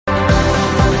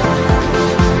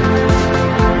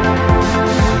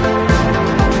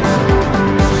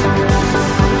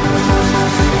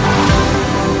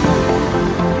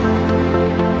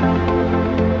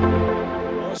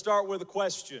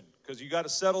question, because you got to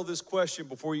settle this question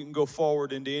before you can go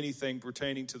forward into anything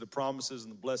pertaining to the promises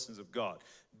and the blessings of God.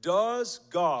 Does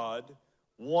God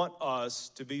want us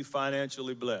to be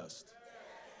financially blessed?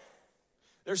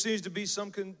 There seems to be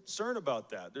some concern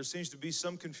about that. There seems to be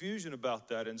some confusion about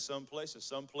that in some places.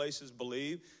 Some places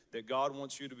believe that God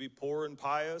wants you to be poor and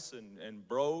pious and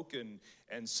broke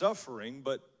and suffering,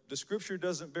 but the scripture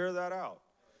doesn't bear that out.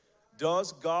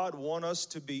 Does God want us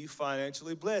to be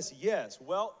financially blessed? Yes.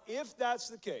 Well, if that's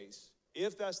the case,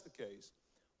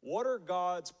 what are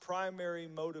God's primary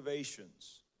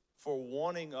motivations for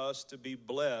wanting us to be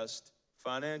blessed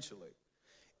financially?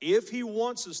 If he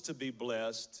wants us to be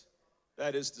blessed,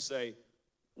 that is to say,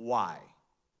 why?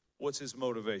 What's his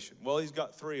motivation? Well, he's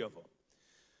got three of them.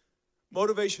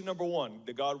 Motivation number one,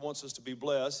 that God wants us to be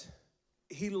blessed.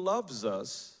 He loves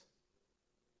us.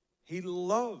 He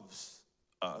loves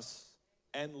us,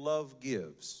 and love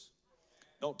gives.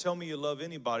 Don't tell me you love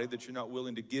anybody that you're not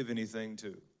willing to give anything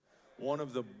to. One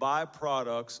of the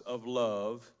byproducts of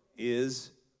love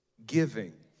is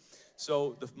giving.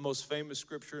 So the most famous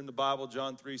scripture in the Bible,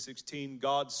 John 3:16,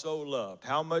 God so loved.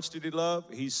 How much did he love?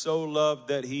 He so loved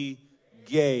that he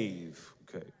gave.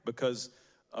 Okay, because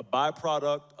a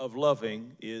byproduct of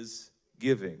loving is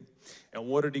giving. And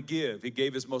what did he give? He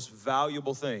gave his most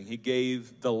valuable thing. He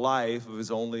gave the life of his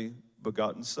only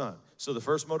begotten son. So the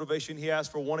first motivation he has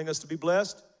for wanting us to be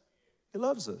blessed, he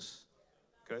loves us.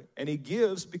 Okay, and he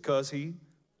gives because he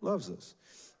loves us.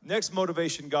 Next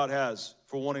motivation God has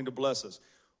for wanting to bless us.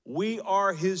 We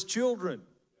are his children,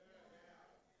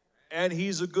 and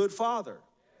he's a good father.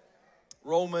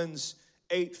 Romans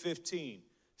 8:15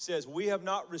 says, we have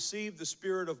not received the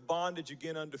spirit of bondage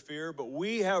again unto fear, but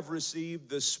we have received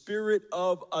the spirit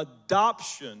of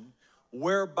adoption,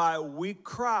 whereby we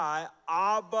cry,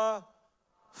 Abba,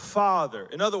 Father.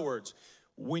 In other words,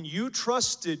 when you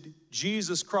trusted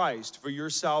Jesus Christ for your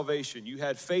salvation, you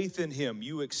had faith in him,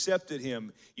 you accepted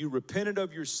him, you repented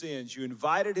of your sins, you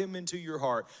invited him into your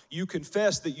heart, you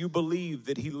confessed that you believed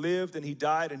that he lived and he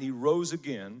died and he rose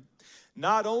again.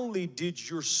 Not only did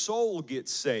your soul get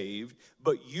saved,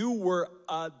 but you were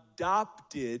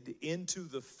adopted into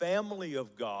the family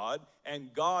of God,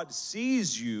 and God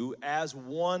sees you as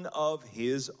one of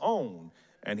his own,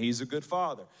 and he's a good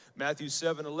father. Matthew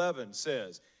 7:11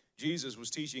 says, Jesus was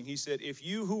teaching, he said, if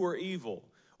you who are evil,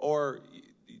 or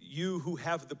you who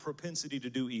have the propensity to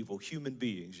do evil, human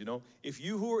beings, if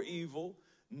you who are evil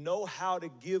know how to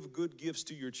give good gifts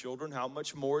to your children, how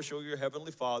much more shall your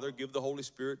heavenly Father give the Holy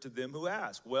Spirit to them who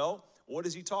ask? Well, what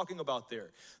is he talking about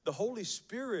there? The Holy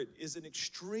Spirit is an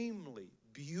extremely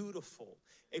beautiful,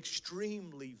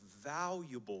 extremely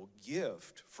valuable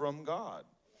gift from God.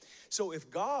 So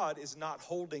if God is not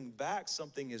holding back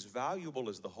something as valuable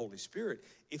as the Holy Spirit,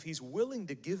 if he's willing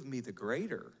to give me the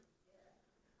greater,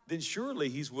 then surely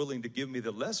he's willing to give me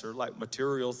the lesser, like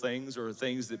material things or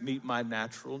things that meet my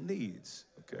natural needs,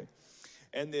 okay?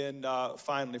 And then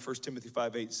finally, 1 Timothy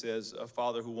 5:8 says, a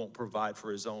father who won't provide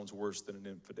for his own is worse than an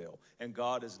infidel. And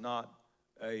God is not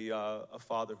a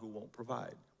father who won't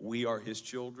provide. We are his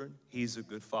children. He's a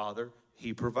good father.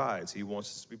 He provides. He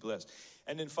wants us to be blessed.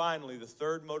 And then finally, the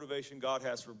third motivation God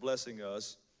has for blessing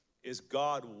us is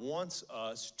God wants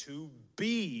us to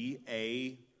be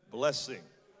a blessing.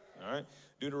 All right?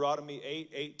 Deuteronomy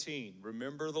 8:18.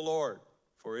 Remember the Lord,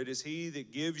 for it is he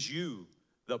that gives you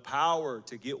the power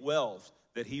to get wealth,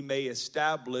 that he may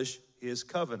establish his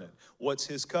covenant. What's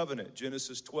his covenant?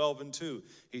 Genesis 12:2.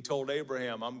 He told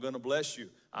Abraham, I'm going to bless you.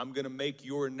 I'm going to make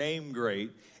your name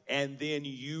great, and then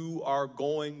you are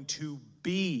going to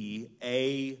be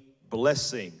a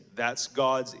blessing. That's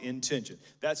God's intention.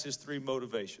 That's his three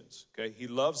motivations, okay? He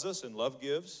loves us and love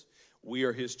gives. We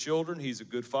are his children. He's a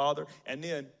good father. And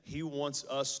then he wants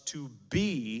us to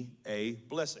be a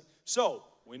blessing. So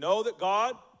we know that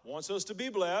God wants us to be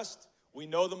blessed. We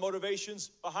know the motivations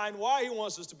behind why he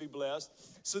wants us to be blessed.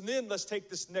 So then let's take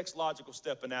this next logical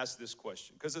step and ask this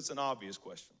question, because it's an obvious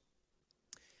question.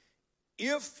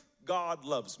 If God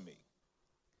loves me,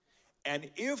 and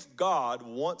if God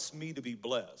wants me to be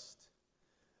blessed,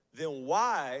 then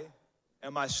why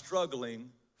am I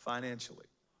struggling financially?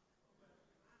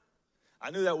 I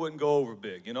knew that wouldn't go over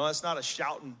big. That's not a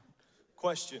shouting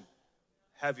question.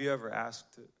 Have you ever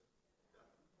asked it?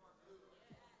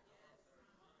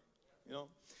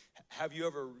 Have you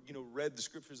ever, read the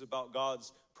scriptures about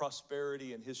God's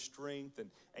prosperity and his strength,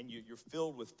 and you're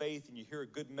filled with faith, and you hear a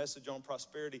good message on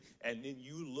prosperity, and then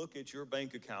you look at your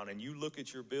bank account and you look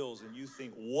at your bills and you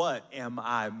think, what am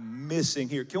I missing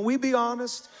here? Can we be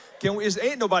honest?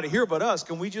 Ain't nobody here but us.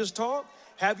 Can we just talk?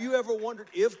 Have you ever wondered,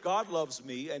 if God loves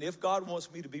me and if God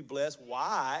wants me to be blessed,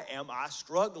 why am I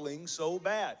struggling so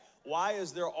bad? Why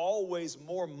is there always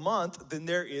more month than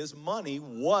there is money?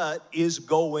 What is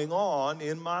going on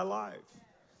in my life?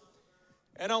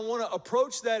 And I want to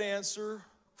approach that answer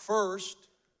first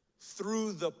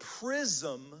through the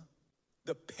prism,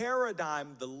 the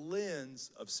paradigm, the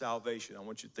lens of salvation. I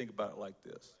want you to think about it like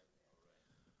this.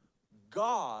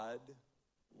 God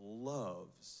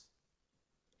loves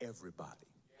everybody.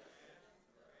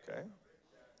 Okay?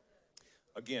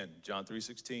 Again, John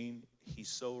 3:16, he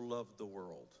so loved the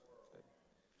world. Okay?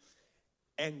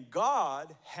 And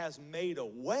God has made a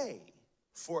way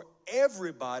for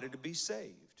everybody to be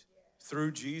saved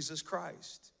through Jesus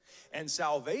Christ. And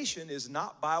salvation is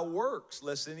not by works,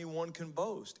 lest anyone can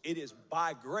boast. It is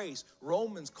by grace.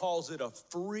 Romans calls it a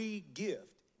free gift.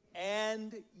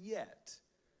 And yet,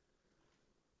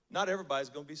 not everybody's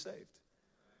going to be saved.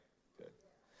 Okay.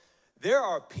 There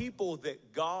are people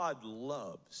that God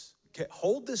loves. Okay,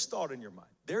 hold this thought in your mind.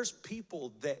 There's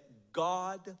people that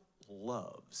God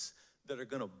loves that are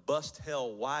going to bust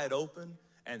hell wide open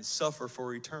and suffer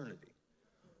for eternity.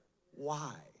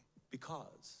 Why?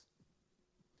 Because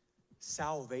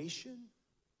salvation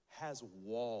has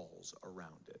walls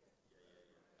around it.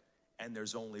 And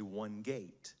there's only one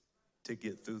gate to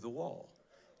get through the wall.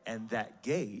 And that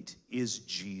gate is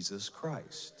Jesus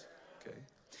Christ. Okay?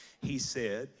 He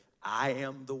said, I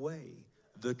am the way,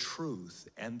 the truth,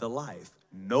 and the life.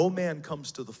 No man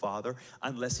comes to the Father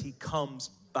unless he comes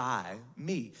by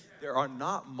me. There are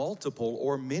not multiple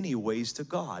or many ways to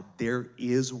God. There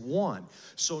is one.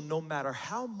 So no matter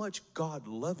how much God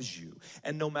loves you,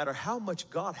 and no matter how much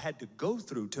God had to go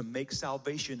through to make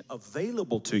salvation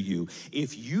available to you,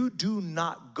 if you do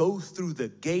not go through the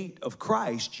gate of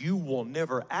Christ, you will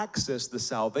never access the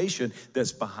salvation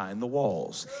that's behind the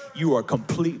walls. You are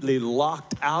completely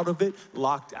locked out of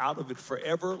it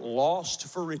forever, lost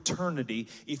for eternity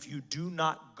if you do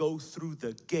not go through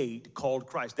the gate called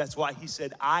Christ. That's why he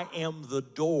said, I am the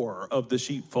door of the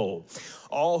sheepfold.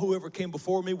 All whoever came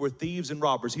before me were thieves and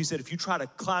robbers. He said, if you try to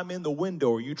climb in the window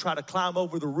or you try to climb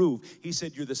over the roof, he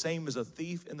said, you're the same as a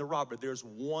thief and the robber. There's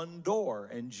one door,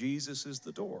 and Jesus is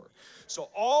the door. So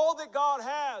all that God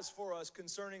has for us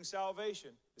concerning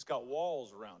salvation, it's got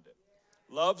walls around it.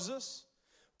 Loves us,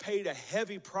 paid a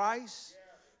heavy price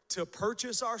to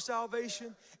purchase our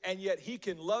salvation, and yet he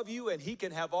can love you and he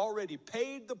can have already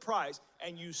paid the price,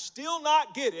 and you still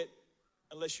not get it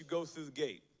unless you go through the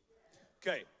gate.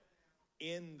 Okay,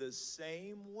 in the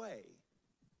same way,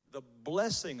 the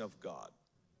blessing of God,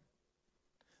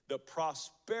 the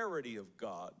prosperity of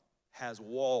God has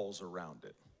walls around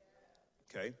it.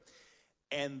 Okay,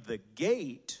 and the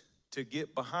gate to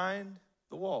get behind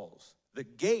the walls, the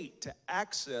gate to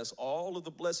access all of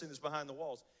the blessings behind the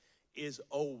walls, is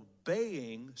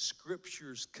obeying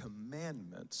Scripture's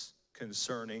commandments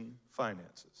concerning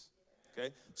finances.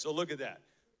 Okay, so look at that.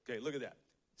 Okay, look at that.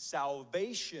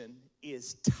 Salvation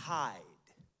is tied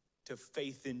to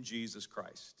faith in Jesus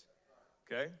Christ.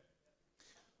 Okay?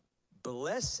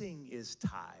 Blessing is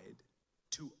tied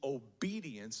to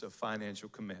obedience of financial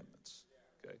commandments.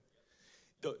 Okay?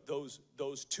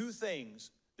 Those two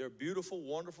things, they're beautiful,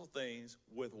 wonderful things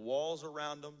with walls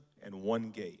around them and one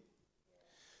gate.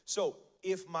 So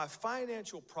if my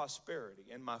financial prosperity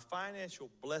and my financial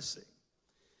blessing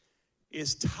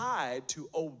is tied to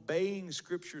obeying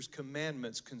Scripture's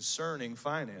commandments concerning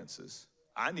finances,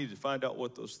 I need to find out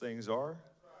what those things are,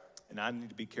 and I need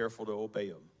to be careful to obey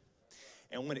them.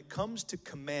 And when it comes to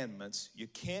commandments, you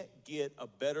can't get a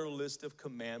better list of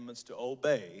commandments to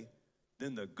obey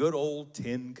than the good old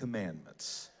 10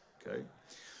 Commandments, okay?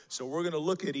 So we're going to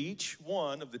look at each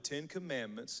one of the 10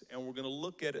 Commandments, and we're going to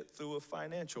look at it through a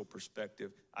financial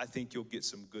perspective. I think you'll get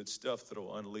some good stuff that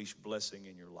will unleash blessing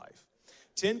in your life.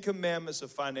 10 Commandments of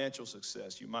financial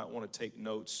success. You might want to take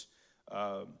notes.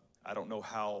 I don't know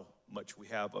how much we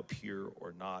have up here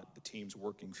or not. The team's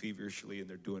working feverishly, and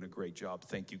they're doing a great job.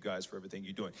 Thank you guys for everything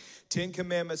you're doing. 10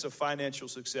 Commandments of financial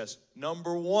success.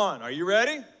 Number 1, are you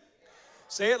ready?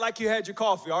 Say it like you had your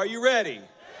coffee. Are you ready?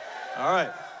 All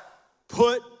right.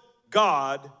 Put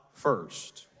God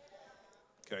first.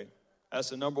 Okay, that's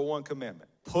the number 1 commandment.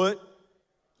 Put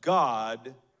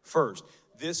God first.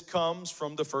 This comes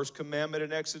from the first commandment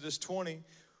in Exodus 20,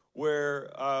 where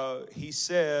he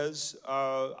says,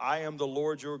 I am the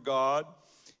Lord your God.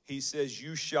 He says,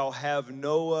 you shall have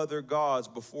no other gods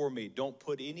before me. Don't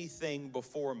put anything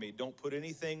before me. Don't put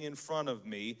anything in front of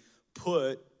me.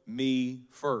 Put me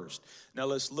first. Now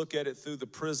let's look at it through the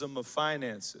prism of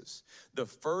finances. The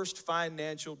first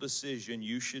financial decision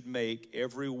you should make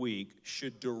every week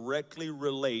should directly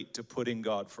relate to putting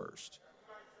God first.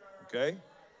 Okay?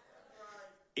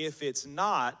 If it's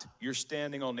not, you're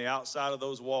standing on the outside of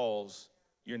those walls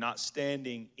You're not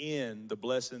standing in the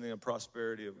blessing and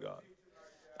prosperity of God.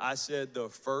 I said the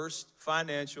first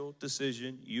financial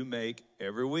decision you make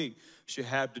every week should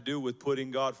have to do with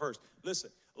putting God first.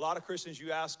 Listen, a lot of Christians,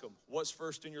 you ask them, what's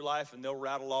first in your life? And they'll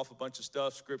rattle off a bunch of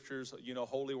stuff, scriptures,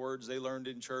 holy words they learned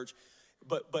in church.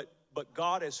 But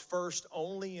God is first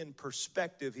only in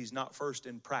perspective. He's not first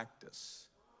in practice.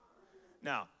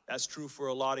 Now, that's true for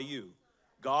a lot of you.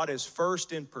 God is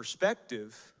first in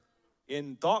perspective,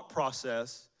 in thought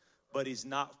process, but he's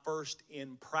not first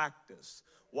in practice.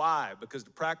 Why? Because to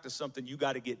practice something, you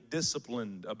got to get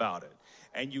disciplined about it.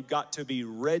 And you got to be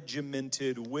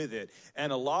regimented with it.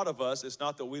 And a lot of us, it's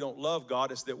not that we don't love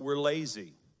God, it's that we're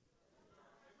lazy.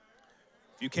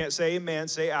 If you can't say amen,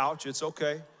 say ouch. It's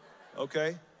okay.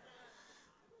 Okay?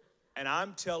 And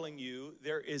I'm telling you,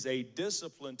 there is a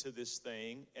discipline to this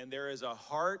thing, and there is a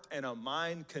heart and a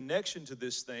mind connection to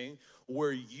this thing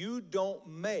where you don't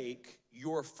make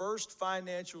your first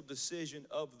financial decision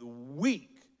of the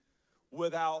week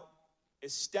without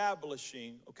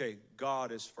establishing, okay,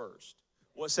 God is first.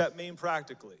 What's that mean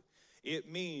practically? It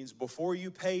means before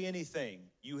you pay anything,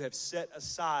 you have set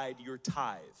aside your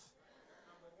tithe.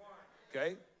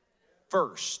 Okay?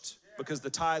 First, because the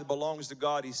tithe belongs to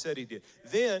God, he said he did.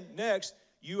 Then, next,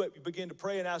 you begin to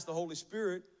pray and ask the Holy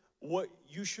Spirit what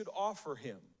you should offer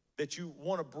him, that you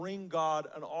want to bring God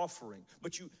an offering.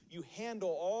 But you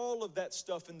handle all of that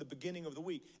stuff in the beginning of the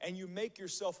week, and you make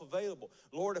yourself available.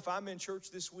 Lord, if I'm in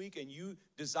church this week and you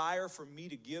desire for me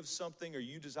to give something, or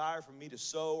you desire for me to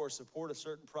sow or support a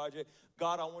certain project,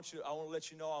 God, I want to let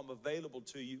you know I'm available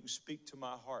to you and speak to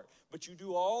my heart. But you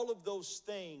do all of those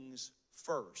things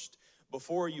first.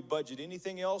 Before you budget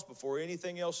anything else, before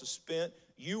anything else is spent,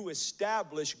 you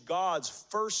establish God's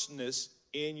firstness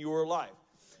in your life.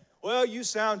 Well, you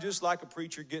sound just like a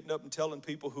preacher getting up and telling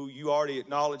people who you already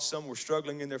acknowledge some were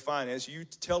struggling in their finance. You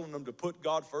telling them to put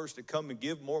God first and come and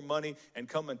give more money and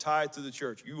come and tithe to the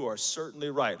church. You are certainly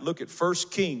right. Look at 1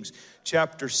 Kings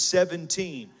chapter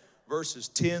 17, verses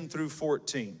 10 through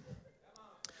 14.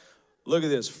 Look at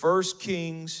this. 1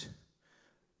 Kings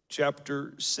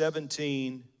chapter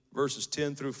 17, verses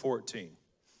 10 through 14. It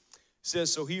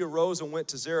says, so he arose and went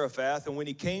to Zarephath, and when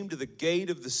he came to the gate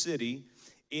of the city,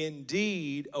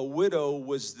 indeed, a widow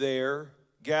was there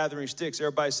gathering sticks.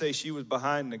 Everybody say she was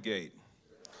behind the gate.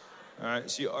 All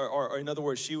right, or in other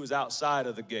words, she was outside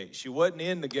of the gate. She wasn't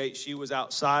in the gate, she was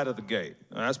outside of the gate.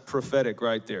 Now, that's prophetic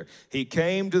right there. He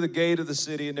came to the gate of the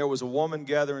city, and there was a woman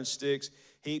gathering sticks.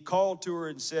 He called to her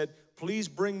and said, please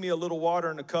bring me a little water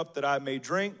in a cup that I may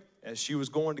drink. As she was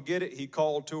going to get it, he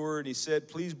called to her and he said,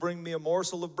 please bring me a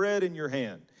morsel of bread in your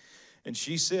hand. And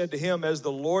she said to him, as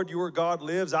the Lord your God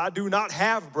lives, I do not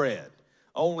have bread,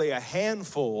 only a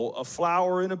handful of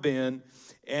flour in a bin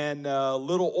and a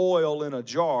little oil in a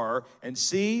jar. And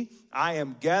see, I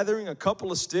am gathering a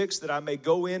couple of sticks that I may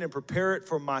go in and prepare it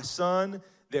for my son,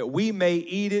 that we may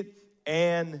eat it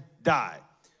and die.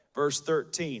 Verse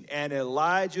 13, and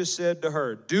Elijah said to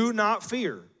her, do not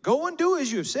fear. Go and do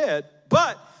as you have said,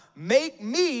 but make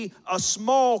me a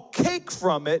small cake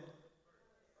from it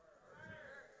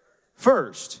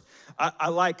first. I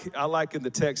like in the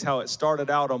text how it started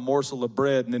out a morsel of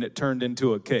bread and then it turned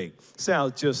into a cake.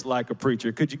 Sounds just like a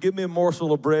preacher. Could you give me a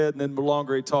morsel of bread? And then the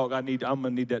longer he talk, I'm going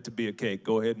to need that to be a cake.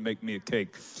 Go ahead and make me a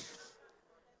cake.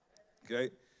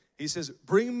 Okay. He says,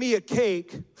 bring me a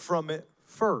cake from it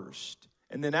first.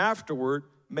 And then afterward,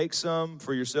 make some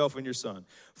for yourself and your son.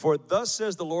 For thus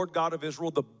says the Lord God of Israel,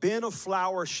 the bin of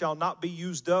flour shall not be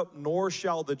used up, nor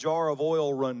shall the jar of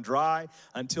oil run dry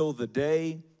until the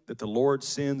day that the Lord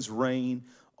sends rain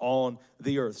on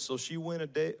the earth. So she went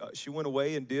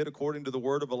away and did according to the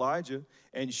word of Elijah,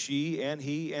 and she and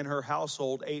he and her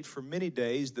household ate for many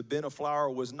days. The bin of flour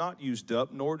was not used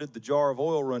up, nor did the jar of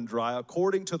oil run dry,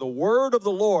 according to the word of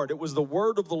the Lord. It was the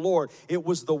word of the Lord. It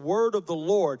was the word of the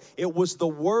Lord. It was the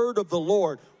word of the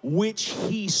Lord which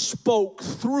he spoke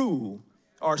through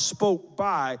or spoke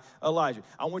by Elijah.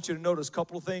 I want you to notice a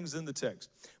couple of things in the text.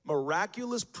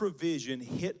 Miraculous provision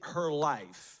hit her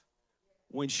life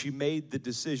when she made the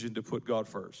decision to put God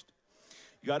first.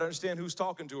 You got to understand who's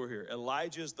talking to her here.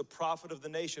 Elijah is the prophet of the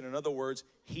nation. In other words,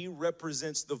 he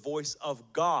represents the voice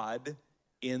of God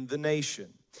in the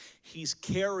nation. He's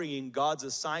carrying God's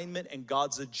assignment and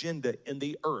God's agenda in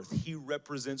the earth. He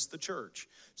represents the church.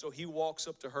 So he walks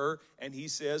up to her and he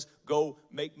says, go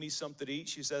make me something to eat.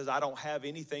 She says, I don't have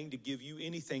anything to give you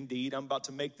anything to eat. I'm about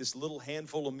to make this little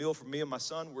handful of meal for me and my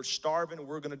son. We're starving and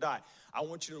we're going to die. I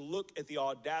want you to look at the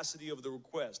audacity of the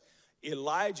request.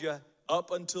 Elijah up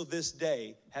until this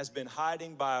day, has been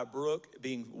hiding by a brook,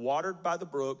 being watered by the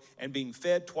brook, and being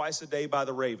fed twice a day by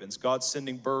the ravens. God's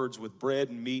sending birds with bread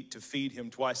and meat to feed him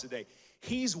twice a day.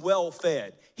 He's well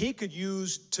fed. He could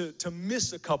use to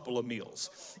miss a couple of meals.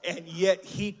 And yet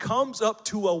he comes up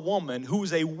to a woman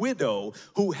who's a widow,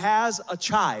 who has a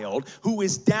child, who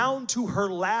is down to her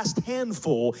last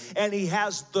handful, and he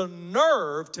has the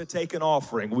nerve to take an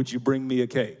offering. Would you bring me a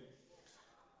cake?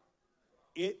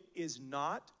 It is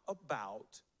not about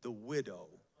the widow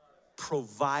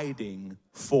providing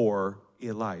for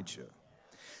Elijah.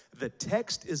 The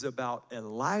text is about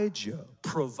Elijah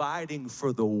providing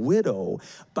for the widow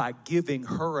by giving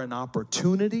her an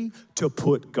opportunity to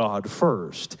put God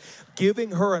first,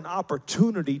 giving her an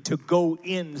opportunity to go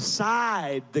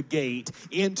inside the gate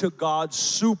into God's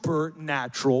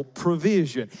supernatural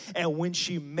provision. And when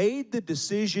she made the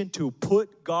decision to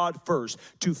put God first,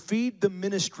 to feed the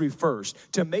ministry first,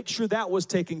 to make sure that was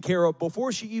taken care of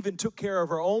before she even took care of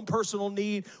her own personal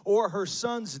need or her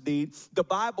son's need, the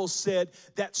Bible said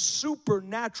that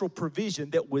supernatural provision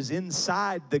that was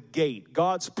inside the gate,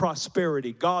 God's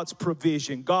prosperity, God's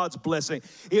provision, God's blessing,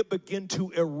 it began to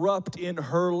erupt in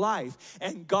her life.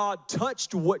 And God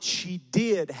touched what she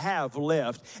did have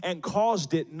left and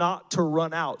caused it not to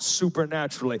run out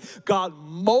supernaturally. God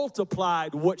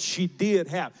multiplied what she did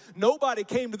have. Nobody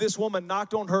came to this woman,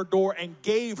 knocked on her door, and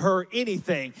gave her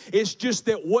anything. It's just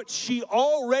that what she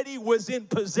already was in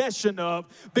possession of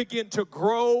began to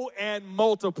grow and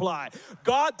multiply.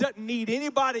 God doesn't need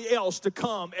anybody else to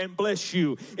come and bless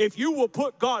you. If you will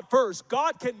put God first,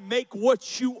 God can make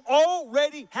what you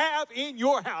already have in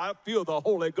your house. I feel the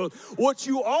Holy Ghost. What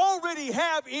you already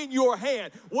have in your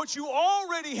hand, what you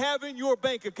already have in your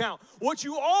bank account, what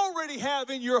you already have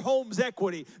in your home's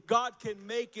equity, God can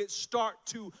make it start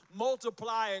to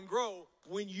multiply and grow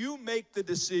when you make the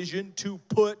decision to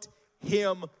put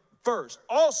him first.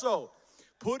 Also,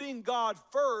 putting God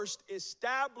first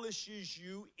establishes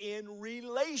you in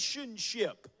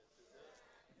relationship.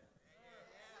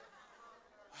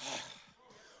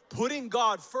 Putting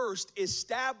God first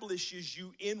establishes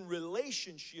you in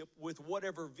relationship with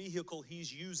whatever vehicle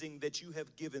he's using that you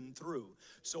have given through.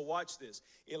 So watch this.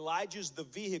 Elijah's the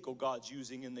vehicle God's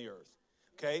using in the earth,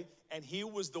 okay? And he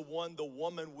was the one the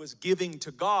woman was giving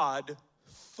to God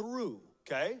through,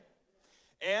 okay?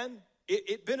 And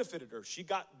it benefited her. She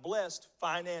got blessed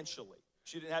financially.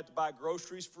 She didn't have to buy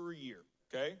groceries for a year,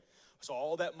 okay? So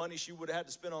all that money she would have had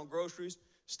to spend on groceries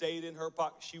stayed in her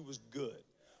pocket. She was good.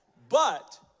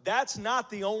 But that's not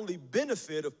the only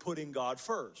benefit of putting God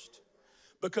first.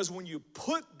 Because when you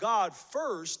put God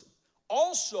first,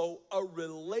 also a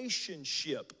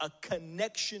relationship, a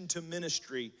connection to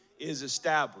ministry is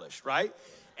established, right?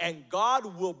 And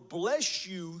God will bless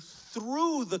you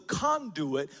through the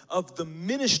conduit of the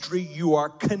ministry you are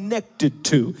connected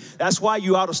to. That's why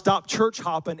you ought to stop church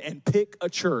hopping and pick a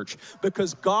church,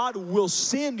 because God will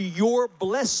send your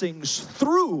blessings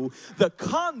through the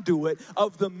conduit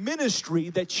of the ministry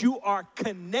that you are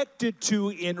connected to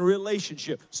in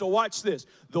relationship. So watch this.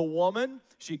 The woman,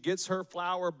 she gets her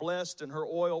flour blessed and her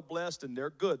oil blessed, and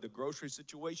they're good. The grocery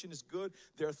situation is good.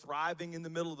 They're thriving in the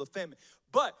middle of the famine.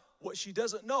 But what she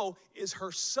doesn't know is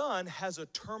her son has a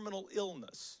terminal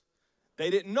illness. They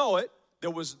didn't know it.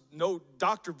 There was no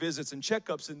doctor visits and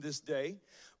checkups in this day,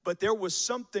 but there was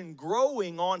something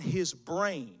growing on his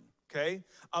brain, okay?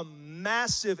 A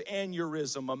massive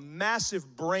aneurysm, a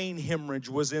massive brain hemorrhage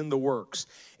was in the works.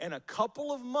 And a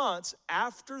couple of months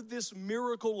after this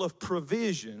miracle of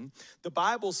provision, the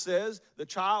Bible says the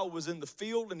child was in the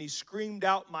field and he screamed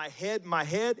out, my head,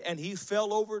 and he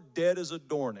fell over dead as a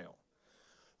doornail.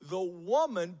 The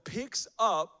woman picks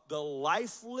up the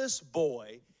lifeless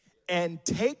boy and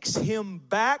takes him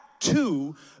back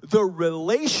to the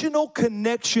relational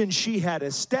connection she had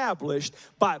established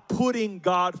by putting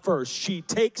God first. She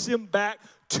takes him back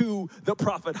to the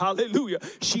prophet. Hallelujah.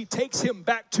 She takes him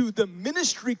back to the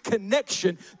ministry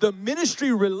connection, the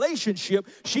ministry relationship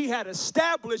she had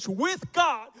established with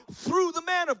God through the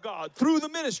man of God, through the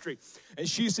ministry. And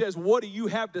she says, what do you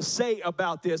have to say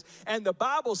about this? And the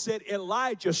Bible said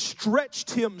Elijah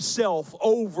stretched himself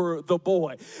over the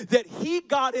boy, that he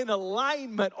got in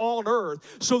alignment on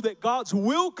earth so that God's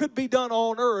will could be done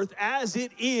on earth as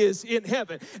it is in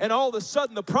heaven. And all of a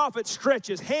sudden the prophet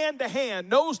stretches hand to hand,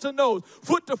 nose to nose,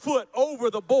 foot to foot over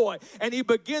the boy, and he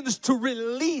begins to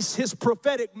release his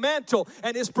prophetic mantle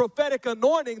and his prophetic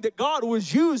anointing that God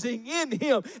was using in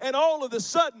him. And all of a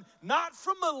sudden, not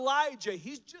from Elijah,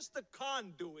 he's just the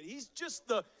conduit. He's just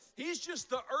the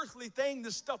earthly thing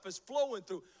this stuff is flowing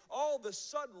through. All of a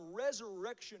sudden,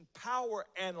 resurrection power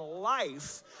and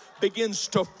life begins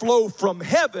to flow from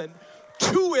heaven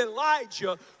to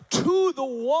Elijah, to the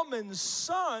woman's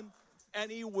son,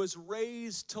 and he was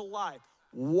raised to life.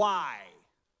 Why?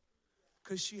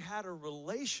 Because she had a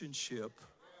relationship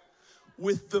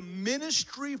with the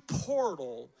ministry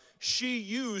portal she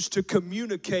used to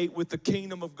communicate with the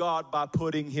kingdom of God by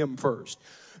putting him first.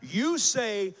 You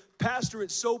say, Pastor,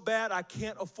 it's so bad I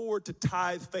can't afford to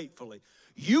tithe faithfully.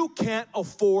 You can't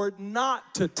afford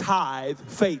not to tithe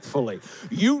faithfully.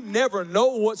 You never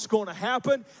know what's going to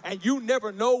happen, and you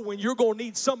never know when you're going to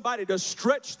need somebody to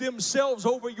stretch themselves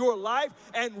over your life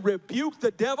and rebuke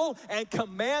the devil and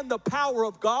command the power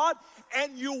of God,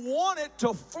 and you want it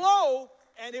to flow,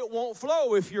 and it won't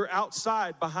flow if you're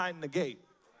outside behind the gate.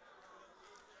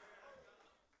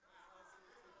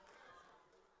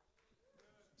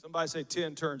 Somebody say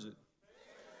 10 turns it.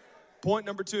 Point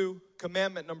number 2,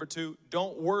 commandment number 2,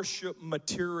 don't worship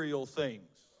material things.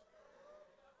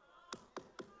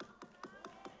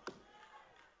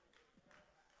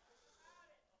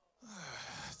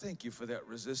 Thank you for that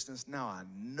resistance. Now I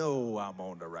know I'm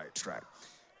on the right track.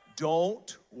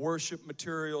 Don't worship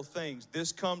material things.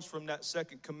 This comes from that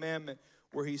second commandment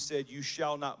where he said, you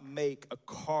shall not make a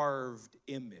carved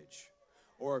image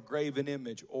or a graven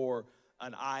image or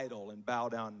an idol and bow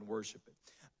down and worship it.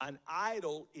 An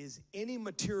idol is any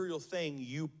material thing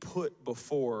you put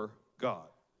before God.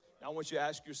 Now, I want you to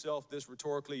ask yourself this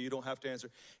rhetorically. You don't have to answer.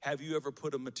 Have you ever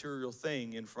put a material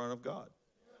thing in front of God?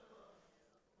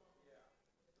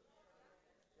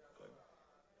 Okay.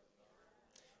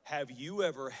 Have you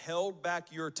ever held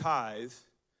back your tithe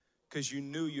because you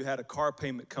knew you had a car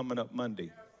payment coming up Monday?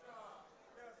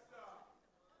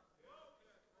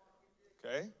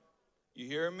 Okay? You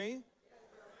hearing me?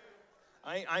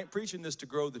 I ain't preaching this to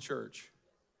grow the church.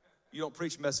 You don't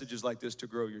preach messages like this to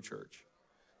grow your church.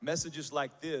 Messages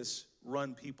like this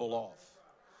run people off.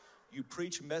 You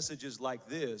preach messages like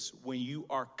this when you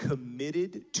are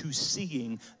committed to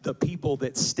seeing the people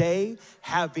that stay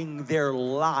having their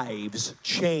lives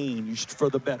changed for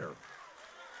the better.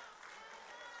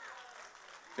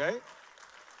 Okay?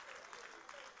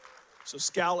 So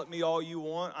scowl at me all you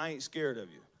want. I ain't scared of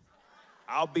you.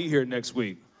 I'll be here next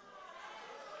week.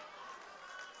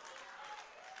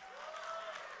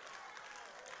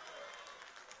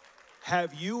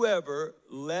 Have you ever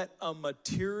let a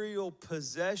material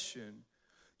possession,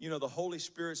 the Holy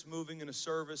Spirit's moving in a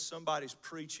service, somebody's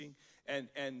preaching,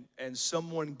 and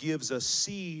someone gives a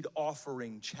seed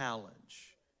offering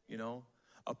challenge,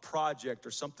 a project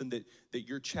or something that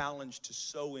you're challenged to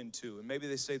sow into. And maybe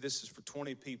they say this is for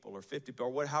 20 people or 50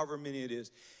 people or however many it is.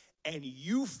 And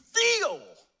you feel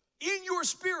in your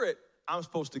spirit, I'm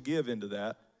supposed to give into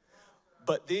that.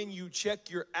 But then you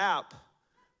check your app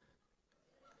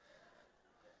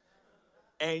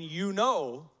and you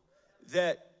know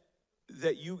that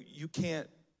you can't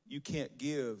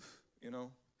give,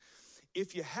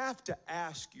 If you have to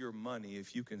ask your money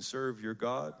if you can serve your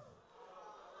God,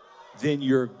 then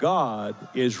your God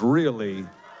is really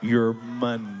your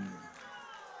money.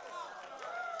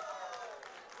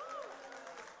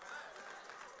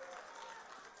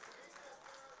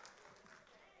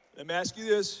 Let me ask you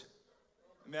this.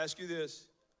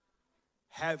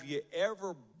 Have you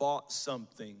ever bought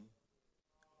something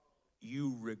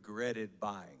you regretted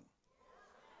buying?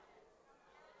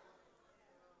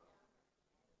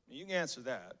 You can answer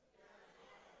that.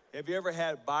 Have you ever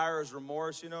had buyer's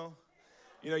remorse, you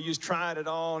was trying it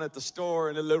on at the store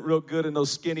and it looked real good in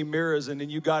those skinny mirrors, and then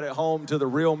you got it home to the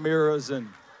real mirrors, and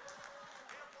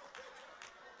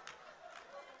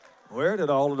where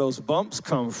did all of those bumps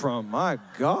come from? My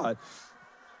God.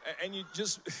 And you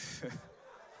just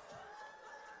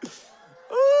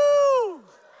ooh.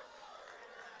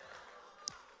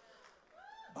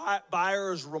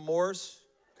 Buyer's remorse,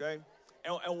 okay?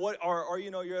 And what or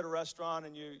you're at a restaurant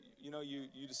and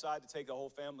you decide to take the whole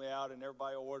family out and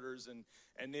everybody orders, and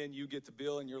then you get the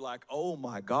bill and you're like, oh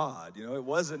my God, it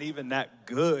wasn't even that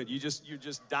good. You're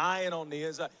just dying on the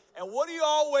inside. And what do you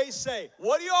always say?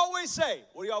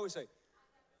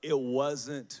 It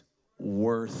wasn't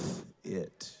worth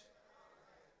it.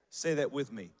 Say that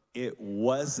with me. It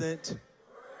wasn't.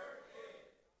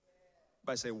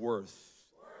 Everybody say worth.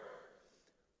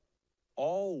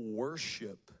 All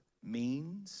worship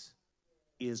means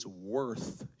is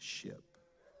worthship.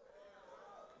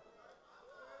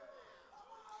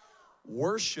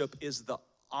 Worship is the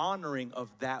honoring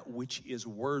of that which is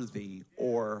worthy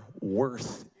or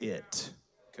worth it.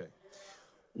 Okay.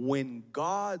 When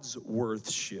God's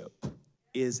worthship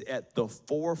is at the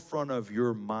forefront of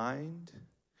your mind,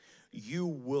 you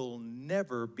will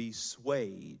never be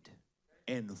swayed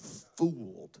and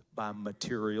fooled by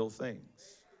material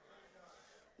things.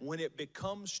 When it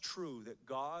becomes true that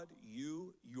God,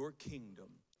 you, your kingdom,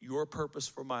 your purpose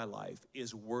for my life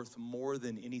is worth more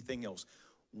than anything else,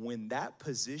 when that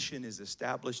position is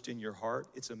established in your heart,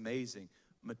 it's amazing.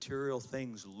 Material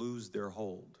things lose their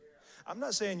hold. I'm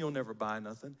not saying you'll never buy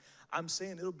nothing. I'm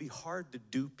saying it'll be hard to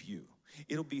dupe you.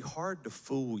 It'll be hard to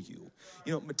fool you.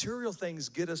 You know, material things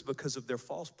get us because of their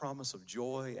false promise of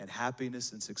joy and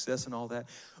happiness and success and all that.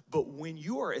 But when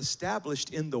you are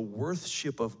established in the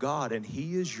worthship of God, and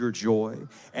He is your joy,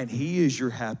 and He is your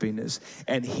happiness,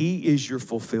 and He is your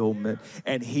fulfillment,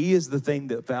 and He is the thing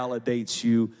that validates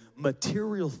you,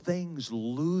 material things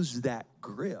lose that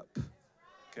grip.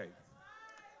 Okay.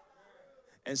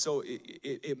 And so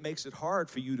it makes it hard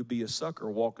for you to be a sucker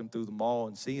walking through the mall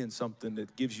and seeing something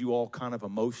that gives you all kind of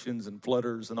emotions and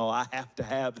flutters and all. I have to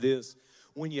have this.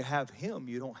 When you have Him,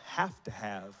 you don't have to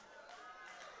have.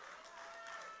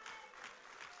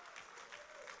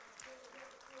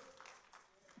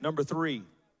 Number three,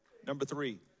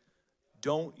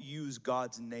 don't use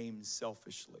God's name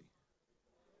selfishly.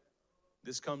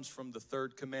 This comes from the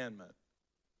third commandment.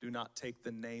 Do not take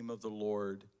the name of the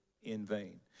Lord in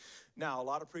vain. Now, a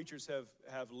lot of preachers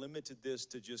have limited this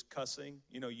to just cussing,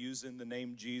 you know, using the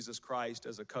name Jesus Christ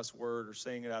as a cuss word or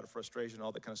saying it out of frustration,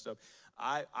 all that kind of stuff.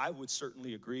 I would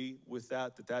certainly agree with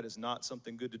that is not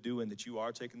something good to do and that you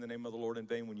are taking the name of the Lord in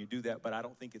vain when you do that, but I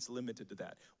don't think it's limited to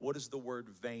that. What does the word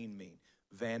vain mean?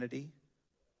 Vanity,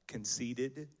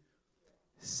 conceited,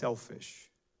 selfish.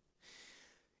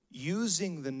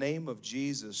 Using the name of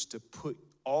Jesus to put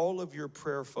all of your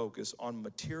prayer focus on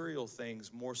material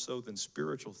things more so than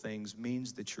spiritual things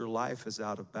means that your life is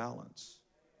out of balance.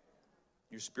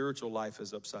 Your spiritual life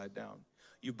is upside down.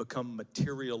 You've become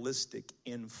materialistic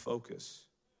in focus.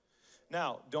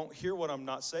 Now, don't hear what I'm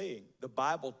not saying. The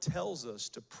Bible tells us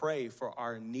to pray for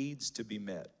our needs to be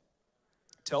met.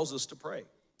 It tells us to pray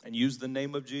and use the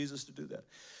name of Jesus to do that.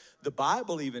 The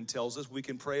Bible even tells us we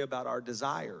can pray about our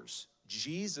desires.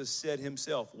 Jesus said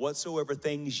Himself, whatsoever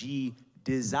things ye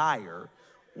desire,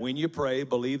 when you pray,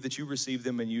 believe that you receive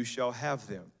them and you shall have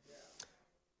them.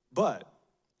 But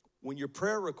when your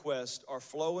prayer requests are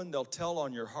flowing, they'll tell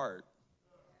on your heart.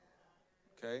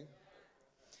 Okay?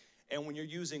 And when you're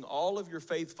using all of your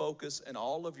faith focus and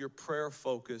all of your prayer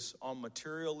focus on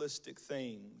materialistic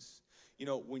things, you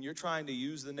know, when you're trying to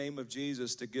use the name of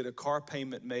Jesus to get a car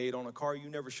payment made on a car you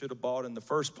never should have bought in the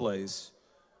first place,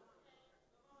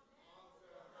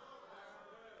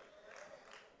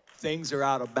 things are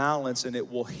out of balance and it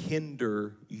will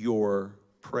hinder your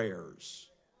prayers.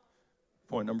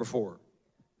 Point number 4,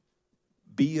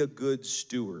 be a good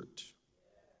steward.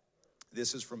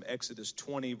 This is from Exodus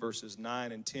 20, verses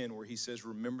 9 and 10, where He says,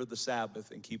 remember the Sabbath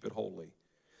and keep it holy.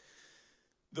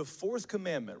 The fourth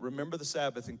commandment, remember the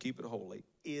Sabbath and keep it holy,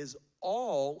 is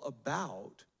all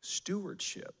about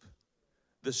stewardship.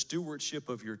 The stewardship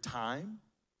of your time,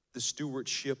 the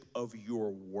stewardship of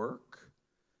your work,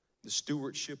 the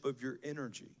stewardship of your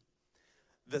energy.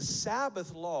 The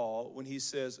Sabbath law, when He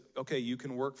says, okay, you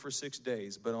can work for 6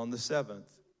 days, but on the 7th,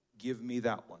 give me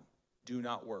that one. Do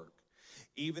not work.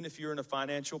 Even if you're in a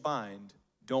financial bind,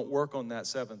 don't work on that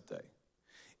 7th day.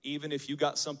 Even if you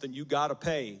got something you got to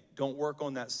pay, don't work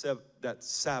on that Sabbath, that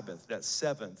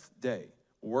 7th day.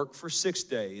 Work for 6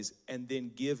 days and then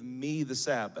give me the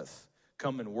Sabbath.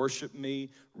 Come and worship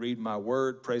me, read my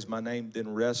word, praise my name,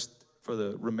 then rest for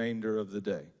the remainder of the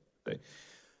day. Okay.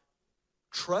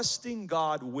 Trusting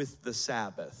God with the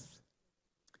Sabbath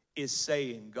is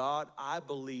saying, God, I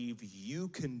believe you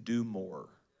can do more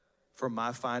for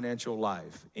my financial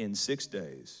life in 6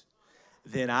 days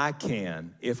than I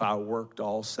can if I worked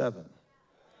all 7.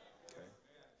 Okay.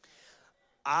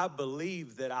 I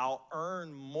believe that I'll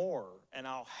earn more and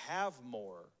I'll have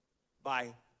more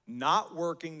by not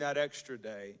working that extra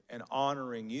day and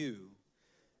honoring you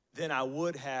than I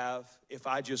would have if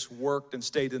I just worked and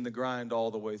stayed in the grind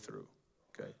all the way through,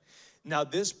 okay? Now,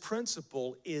 this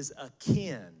principle is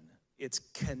akin, it's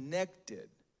connected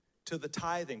to the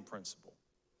tithing principle.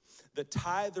 The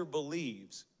tither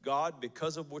believes, God,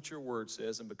 because of what your word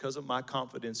says and because of my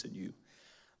confidence in you,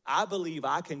 I believe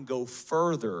I can go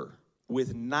further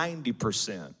with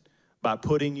 90% by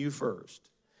putting you first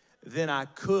than I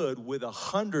could with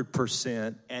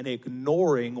 100% and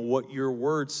ignoring what your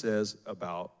word says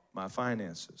about my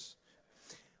finances.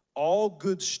 All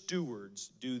good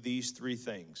stewards do these 3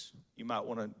 things. You might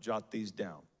want to jot these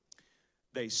down.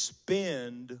 They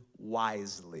spend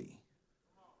wisely.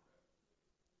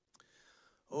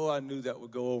 Oh, I knew that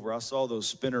would go over. I saw those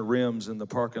spinner rims in the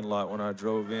parking lot when I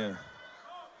drove in.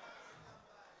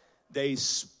 They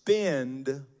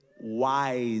spend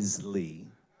wisely.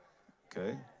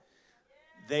 Okay?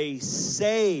 They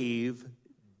save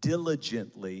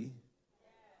diligently,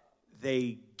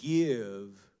 they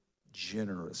give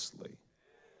generously.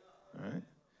 All right?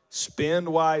 Spend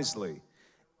wisely.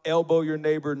 Elbow your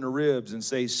neighbor in the ribs and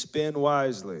say, spend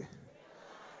wisely.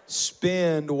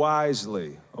 Spend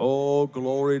wisely. Oh,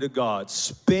 glory to God.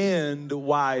 Spend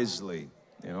wisely.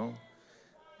 You know,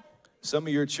 some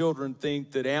of your children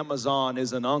think that Amazon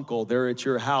is an uncle. They're at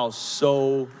your house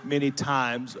so many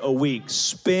times a week.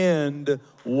 Spend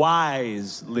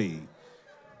wisely.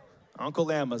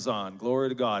 Uncle Amazon, glory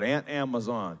to God. Aunt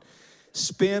Amazon.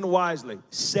 Spend wisely.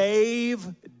 Save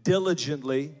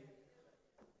diligently.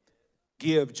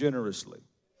 Give generously.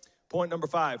 Point number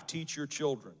 5, teach your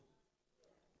children.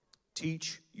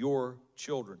 Teach your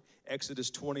children. Exodus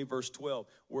 20, verse 12,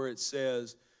 where it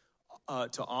says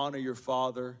to honor your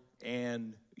father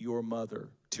and your mother,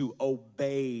 to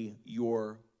obey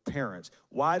your parents.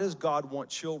 Why does God want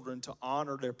children to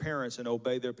honor their parents and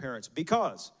obey their parents?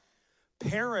 Because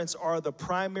parents are the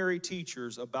primary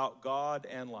teachers about God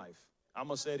and life. I'm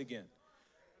going to say it again.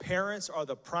 Parents are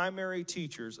the primary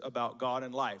teachers about God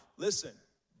and life. Listen,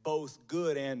 both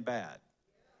good and bad.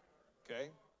 Okay?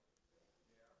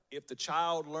 If the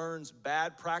child learns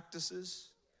bad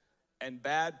practices and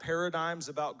bad paradigms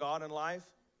about God and life,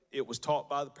 it was taught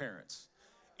by the parents.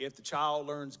 If the child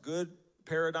learns good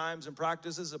paradigms and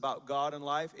practices about God and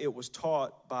life, it was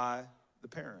taught by the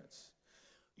parents.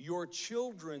 Your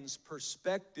children's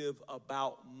perspective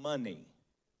about money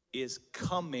is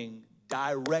coming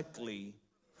directly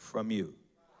from you.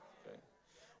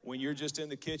 When you're just in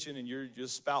the kitchen and you're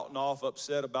just spouting off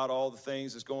upset about all the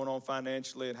things that's going on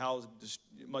financially and how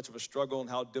much of a struggle and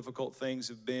how difficult things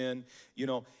have been, you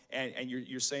know, and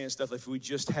you're saying stuff like, if we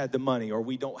just had the money or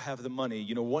we don't have the money,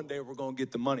 you know, one day we're going to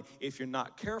get the money. If you're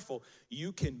not careful,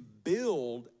 you can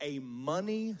build a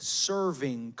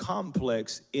money-serving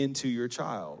complex into your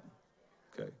child,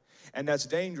 okay? And that's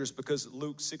dangerous because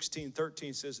Luke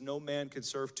 16:13 says, no man can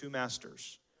serve two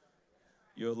masters.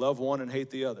 You'll love one and hate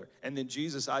the other. And then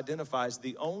Jesus identifies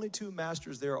the only two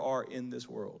masters there are in this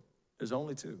world. There's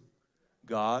only two.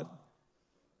 God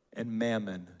and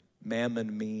mammon.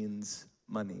 Mammon means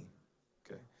money.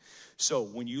 Okay. So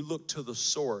when you look to the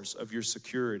source of your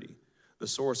security, the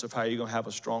source of how you're going to have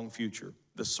a strong future,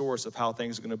 the source of how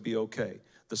things are going to be okay,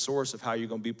 the source of how you're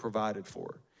going to be provided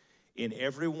for, in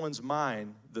everyone's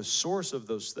mind, the source of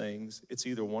those things, it's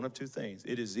either one of two things.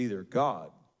 It is either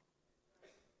God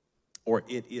or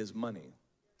it is money.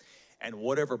 And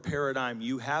whatever paradigm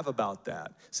you have about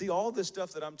that. See, all this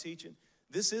stuff that I'm teaching,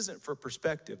 this isn't for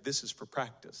perspective. This is for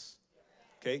practice.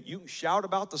 Okay? You can shout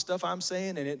about the stuff I'm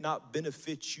saying and it not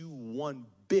benefit you one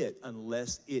bit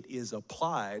unless it is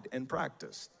applied and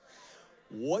practiced.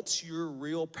 What's your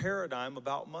real paradigm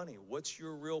about money? What's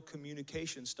your real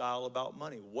communication style about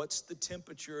money? What's the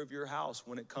temperature of your house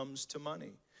when it comes to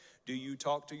money? Do you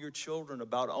talk to your children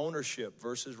about ownership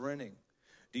versus renting?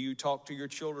 Do you talk to your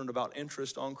children about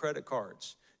interest on credit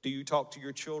cards? Do you talk to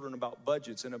your children about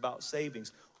budgets and about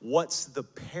savings? What's the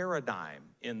paradigm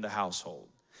in the household?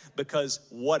 Because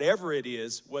whatever it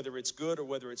is, whether it's good or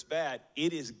whether it's bad,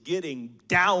 it is getting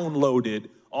downloaded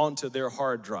onto their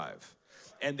hard drive.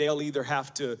 And they'll either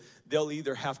have to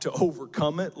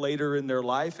overcome it later in their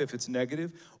life if it's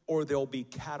negative, or they'll be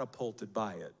catapulted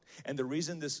by it. And the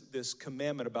reason this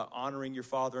commandment about honoring your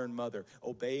father and mother,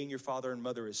 obeying your father and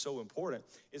mother is so important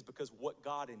is because what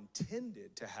God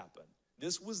intended to happen.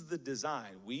 This was the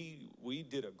design. We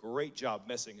did a great job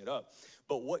messing it up.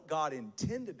 But what God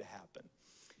intended to happen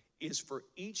is for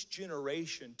each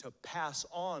generation to pass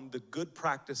on the good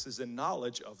practices and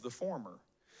knowledge of the former.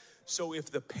 So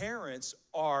if the parents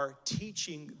are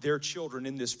teaching their children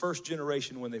in this first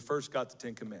generation when they first got the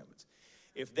Ten Commandments,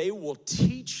 if they will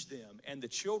teach them and the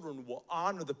children will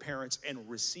honor the parents and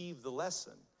receive the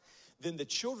lesson, then the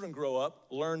children grow up,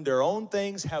 learn their own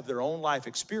things, have their own life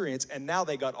experience, and now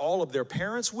they got all of their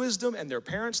parents' wisdom and their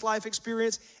parents' life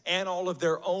experience and all of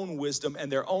their own wisdom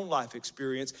and their own life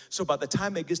experience. So by the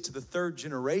time it gets to the third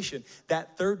generation,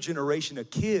 that third generation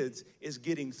of kids is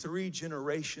getting 3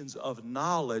 generations of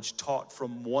knowledge taught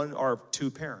from one or two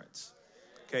parents.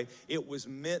 Okay? It was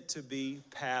meant to be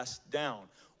passed down.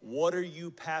 What are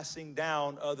you passing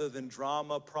down other than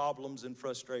drama, problems, and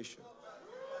frustration?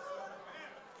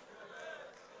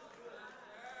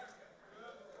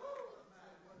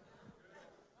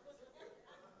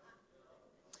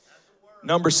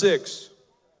 Number six.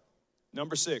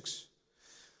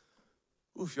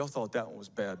 Oof, y'all thought that one was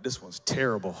bad. This one's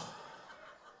terrible.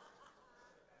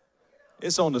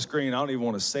 It's on the screen. I don't even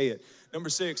want to say it. Number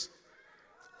 6,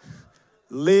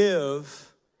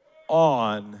 live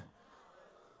on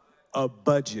a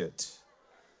budget.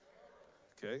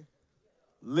 Okay?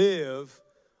 Live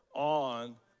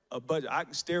on a budget. I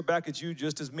can stare back at you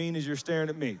just as mean as you're staring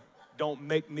at me. Don't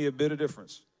make me a bit of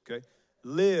difference, okay?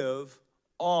 Live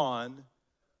on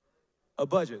a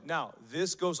budget. Now,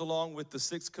 this goes along with the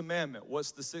sixth commandment.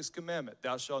 What's the sixth commandment?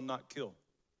 Thou shalt not kill.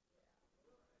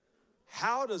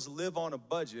 How does live on a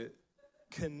budget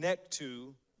connect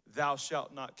to thou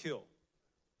shalt not kill?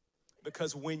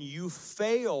 Because when you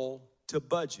fail to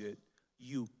budget,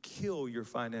 you kill your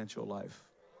financial life.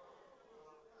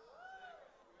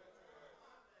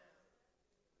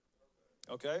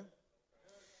 Okay?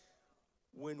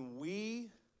 When we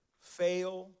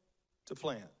fail to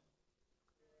plan,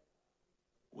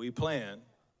 we plan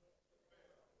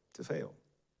to fail.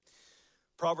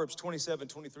 Proverbs 27,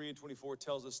 23, and 24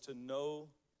 tells us to know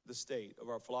the state of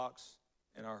our flocks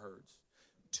and our herds,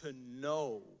 to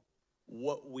know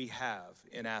what we have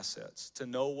in assets, to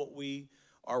know what we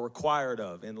are required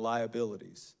of in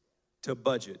liabilities, to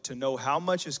budget, to know how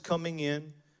much is coming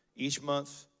in each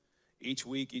month, each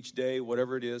week, each day,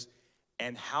 whatever it is,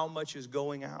 and how much is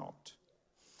going out.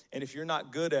 And if you're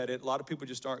not good at it, a lot of people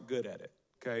just aren't good at it,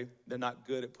 okay? They're not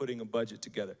good at putting a budget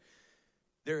together.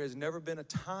 There has never been a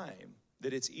time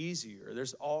that it's easier.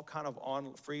 There's all kind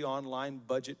of free online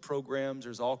budget programs.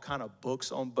 There's all kind of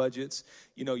books on budgets.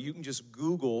 You know, you can just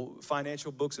Google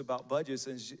financial books about budgets,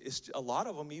 and a lot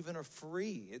of them even are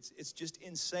free. It's just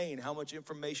insane how much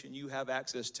information you have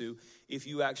access to if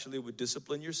you actually would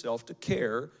discipline yourself to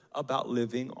care about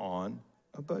living on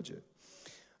a budget.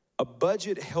 A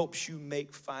budget helps you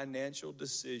make financial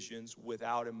decisions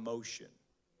without emotion.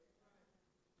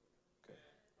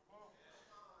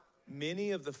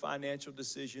 Many of the financial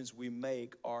decisions we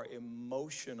make are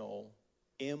emotional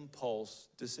impulse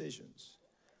decisions.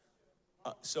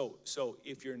 So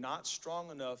if you're not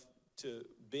strong enough to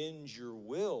bend your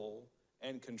will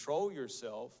and control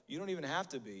yourself, you don't even have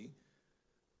to be.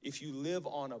 If you live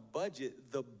on a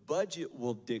budget, the budget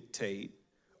will dictate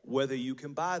whether you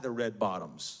can buy the red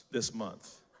bottoms this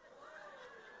month.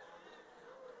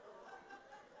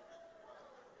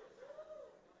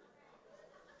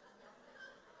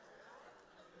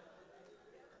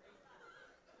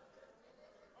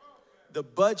 The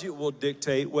budget will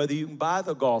dictate whether you can buy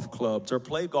the golf clubs or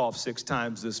play golf 6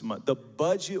 times this month. The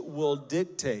budget will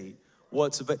dictate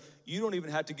what's available. You don't even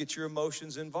have to get your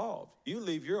emotions involved. You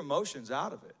leave your emotions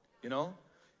out of it, you know?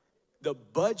 The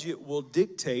budget will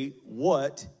dictate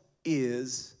what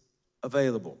is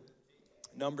available.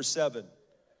 Number seven,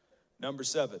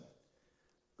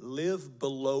 live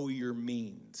below your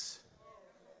means.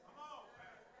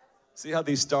 See how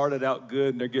these started out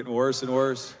good and they're getting worse and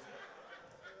worse?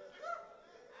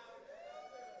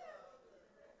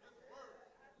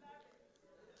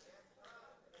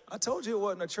 I told you it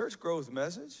wasn't a church growth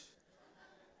message.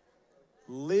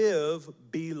 Live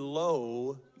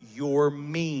below your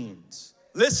means.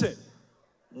 Listen,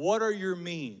 what are your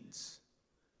means?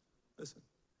 Listen,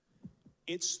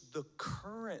 it's the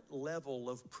current level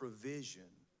of provision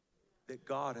that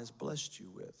God has blessed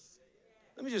you with.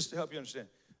 Let me just help you understand.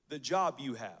 The job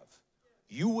you have,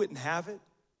 you wouldn't have it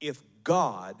if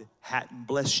God hadn't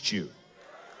blessed you.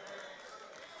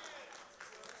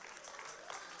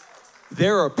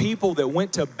 There are people that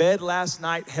went to bed last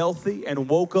night healthy and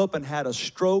woke up and had a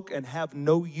stroke and have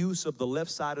no use of the left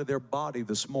side of their body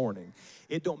this morning.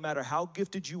 It don't matter how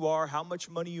gifted you are, how much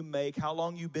money you make, how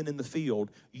long you've been in the field.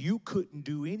 You couldn't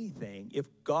do anything if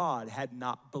God had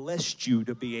not blessed you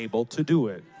to be able to do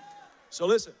it. So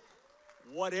listen,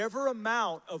 whatever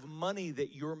amount of money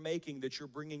that you're making, that you're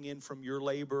bringing in from your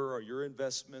labor or your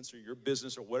investments or your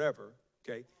business or whatever,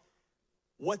 okay,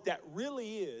 what that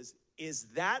really is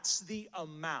that's the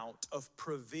amount of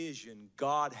provision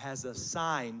God has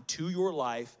assigned to your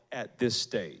life at this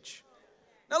stage.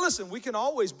 Now listen, we can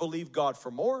always believe God for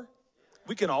more.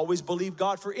 We can always believe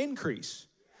God for increase.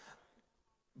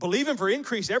 Believing for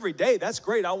increase every day, that's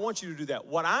great. I want you to do that.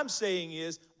 What I'm saying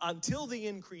is, until the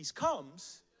increase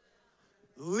comes,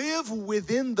 live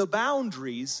within the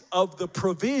boundaries of the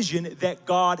provision that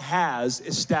God has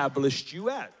established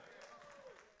you at.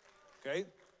 Okay?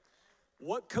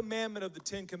 What commandment of the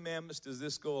 10 commandments does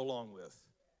this go along with?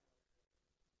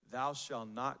 Thou shalt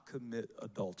not commit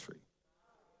adultery.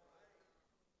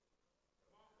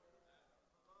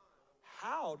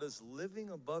 How does living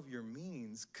above your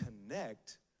means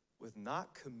connect with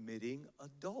not committing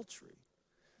adultery?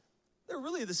 They're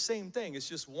really the same thing. It's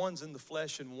just one's in the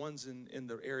flesh and one's in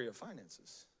the area of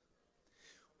finances.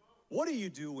 What do you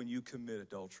do when you commit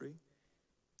adultery?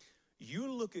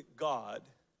 You look at God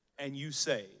and you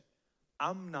say,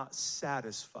 I'm not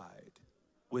satisfied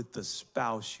with the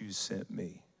spouse you sent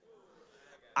me.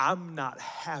 I'm not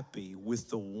happy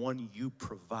with the one you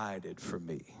provided for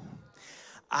me.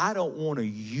 I don't want to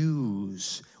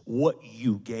use what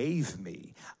you gave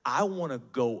me. I want to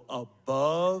go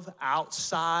above,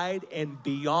 outside, and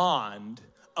beyond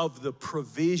of the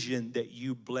provision that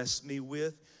you blessed me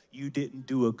with. You didn't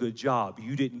do a good job.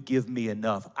 You didn't give me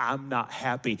enough. I'm not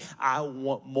happy. I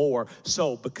want more.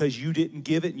 So because you didn't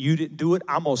give it and you didn't do it,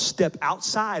 I'm going to step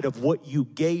outside of what you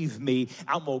gave me.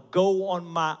 I'm going to go on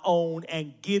my own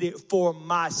and get it for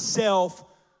myself.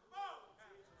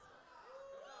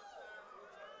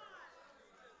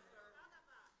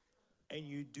 And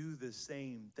you do the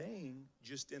same thing,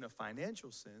 just in a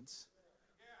financial sense,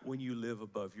 when you live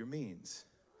above your means.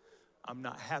 I'm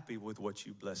not happy with what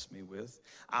you blessed me with.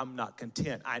 I'm not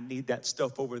content. I need that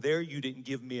stuff over there. You didn't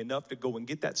give me enough to go and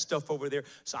get that stuff over there.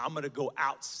 So I'm going to go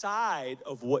outside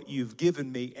of what you've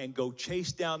given me and go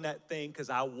chase down that thing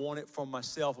because I want it for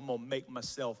myself. I'm going to make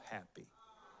myself happy.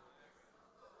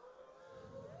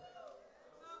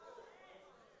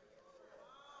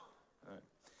 All right.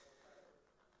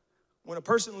 When a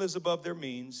person lives above their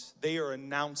means, they are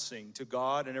announcing to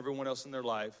God and everyone else in their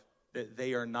life that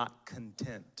they are not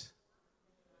content.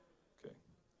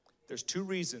 There's two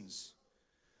reasons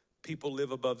people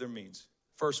live above their means.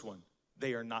 First one,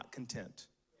 they are not content.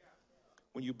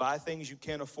 When you buy things you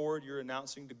can't afford, you're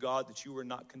announcing to God that you are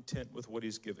not content with what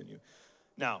he's given you.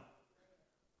 Now,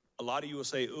 a lot of you will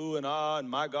say, ooh and ah, and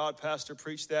my God, pastor,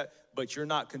 preached that, but you're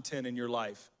not content in your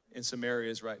life in some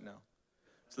areas right now.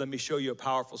 So let me show you a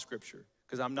powerful scripture,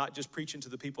 because I'm not just preaching to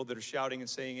the people that are shouting and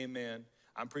saying amen.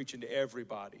 I'm preaching to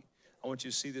everybody. I want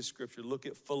you to see this scripture. Look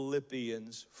at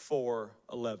Philippians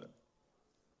 4:11.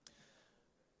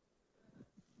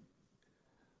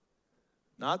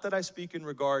 Not that I speak in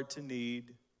regard to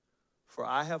need, for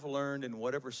I have learned in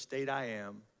whatever state I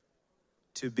am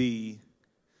to be.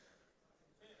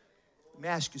 Let me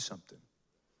ask you something.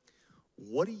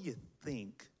 What do you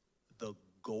think the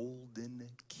golden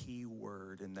key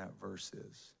word in that verse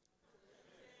is?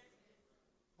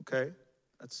 Okay,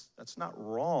 that's not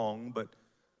wrong, but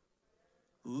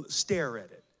stare at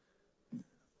it.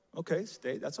 Okay,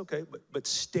 that's okay, but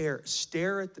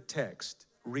stare at the text.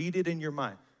 Read it in your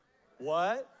mind.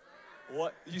 What?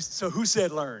 So who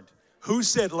said learned? Who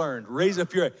said learned? Raise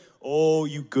up your hand. Oh,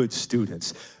 you good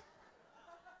students.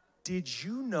 Did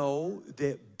you know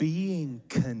that being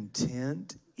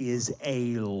content is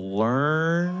a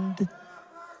learned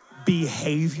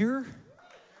behavior?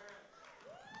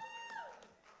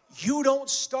 You don't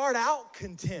start out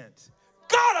content.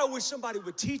 God, I wish somebody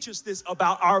would teach us this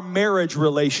about our marriage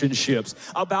relationships,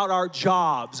 about our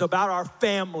jobs, about our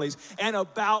families, and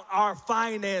about our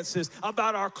finances,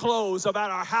 about our clothes,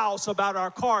 about our house, about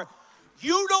our car.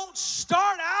 You don't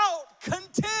start out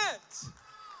content.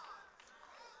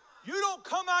 You don't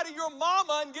come out of your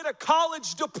mama and get a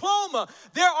college diploma.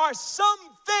 There are some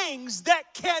things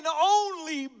that can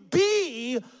only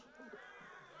be.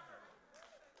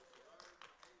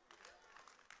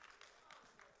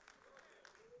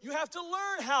 You have to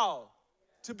learn how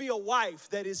to be a wife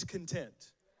that is content.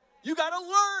 You got to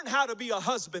learn how to be a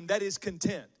husband that is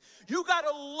content. You got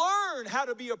to learn how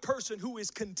to be a person who is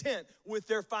content with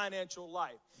their financial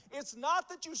life. It's not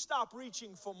that you stop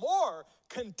reaching for more.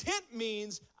 Content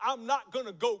means I'm not going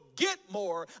to go get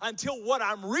more until what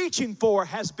I'm reaching for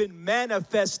has been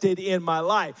manifested in my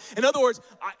life. In other words,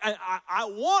 I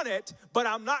want it, but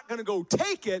I'm not going to go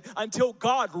take it until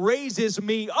God raises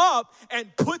me up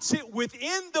and puts it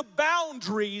within the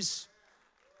boundaries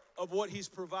of what he's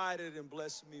provided and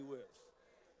blessed me with.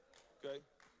 Okay?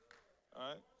 All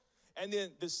right? And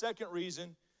then the second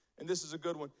reason, and this is a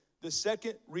good one, the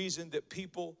second reason that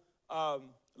people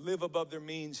live above their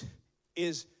means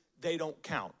is they don't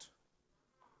count.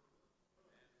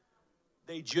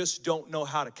 They just don't know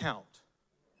how to count.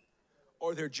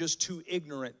 Or they're just too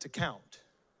ignorant to count.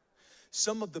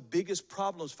 Some of the biggest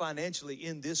problems financially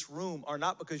in this room are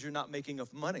not because you're not making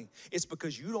enough money. It's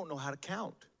because you don't know how to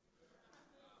count.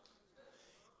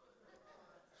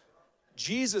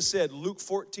 Jesus said, Luke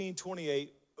 14:28,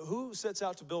 who sets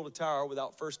out to build a tower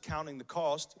without first counting the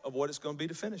cost of what it's going to be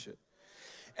to finish it?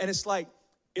 And it's like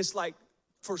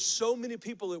for so many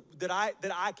people that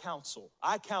I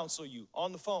counsel you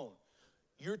on the phone.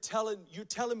 You're telling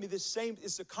me the same.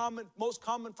 It's the most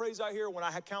common phrase I hear when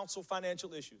I counsel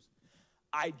financial issues.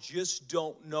 I just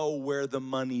don't know where the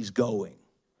money's going.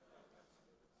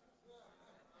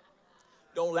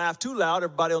 Don't laugh too loud.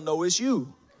 Everybody will know it's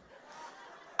you.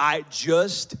 I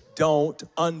just don't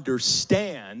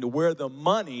understand where the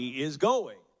money is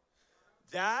going.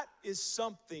 That is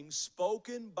something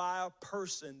spoken by a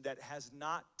person that has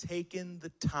not taken the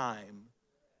time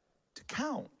to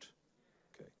count.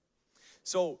 Okay.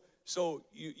 So So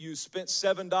you spent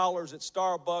 $7 at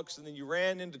Starbucks, and then you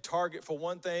ran into Target for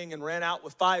one thing and ran out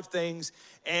with 5 things,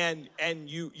 and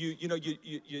you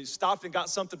stopped and got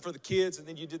something for the kids, and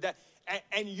then you did that.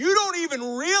 And you don't even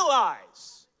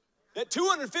realize that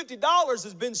 $250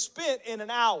 has been spent in an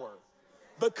hour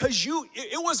because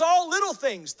it was all little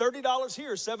things. $30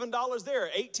 here, $7 there,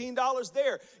 $18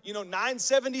 there,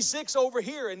 $9.76 over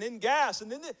here, and then gas, and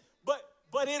then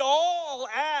but it all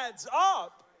adds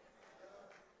up.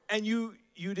 And you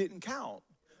didn't count.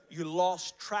 You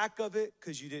lost track of it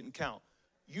because you didn't count.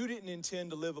 You didn't intend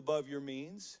to live above your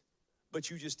means, but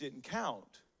you just didn't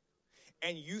count.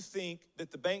 And you think that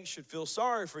the bank should feel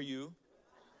sorry for you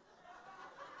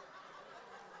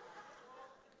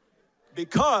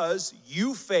because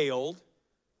you failed.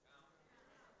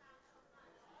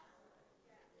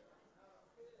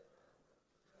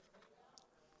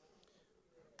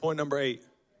 Point number 8.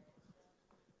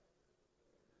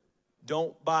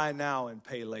 Don't buy now and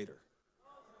pay later.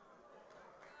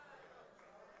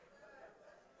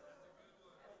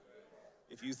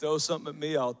 If you throw something at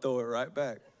me, I'll throw it right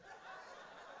back.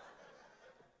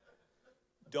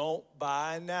 Don't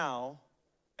buy now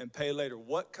and pay later.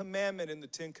 What commandment in the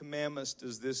 10 Commandments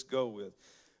does this go with?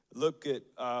 Look at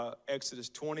Exodus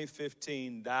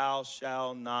 20:15. Thou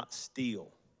shalt not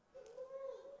steal.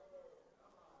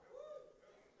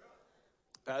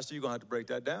 Pastor, you're going to have to break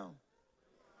that down.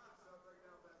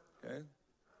 Okay?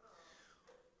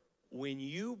 When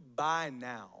you buy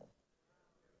now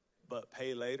but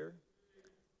pay later,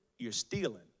 you're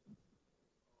stealing.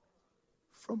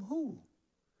 From who?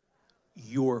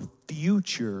 Your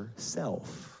future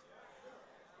self.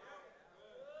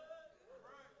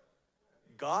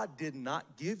 God did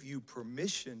not give you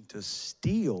permission to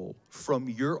steal from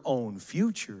your own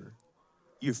future.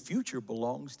 Your future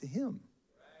belongs to Him.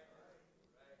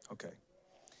 Okay.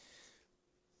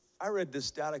 I read this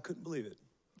stat, I couldn't believe it.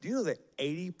 Do you know that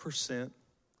 80%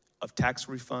 of tax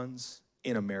refunds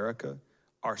in America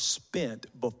are spent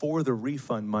before the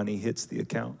refund money hits the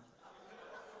account?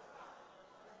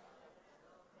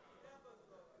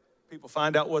 People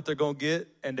find out what they're going to get,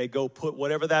 and they go put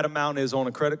whatever that amount is on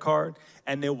a credit card,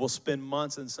 and they will spend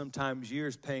months and sometimes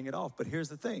years paying it off. But here's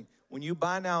the thing. When you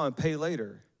buy now and pay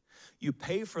later, you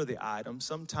pay for the item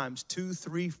sometimes 2,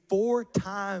 3, 4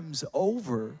 times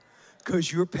over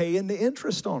because you're paying the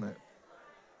interest on it.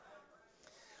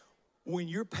 When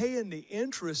you're paying the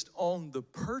interest on the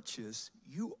purchase,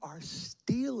 you are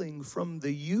stealing from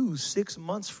the you 6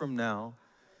 months from now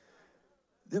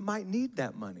that might need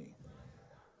that money.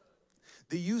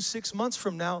 The you 6 months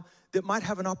from now that might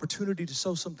have an opportunity to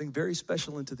sow something very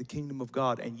special into the kingdom of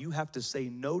God, and you have to say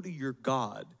no to your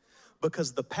God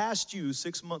because the past you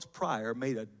 6 months prior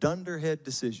made a dunderhead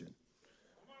decision.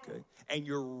 Okay? And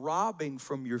you're robbing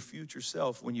from your future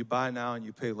self when you buy now and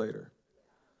you pay later.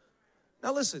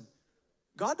 Now listen,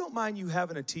 God don't mind you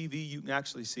having a TV you can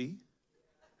actually see.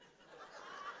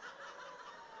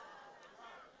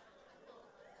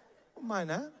 Don't mind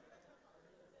that.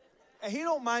 And He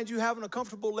don't mind you having a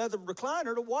comfortable leather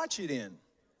recliner to watch it in.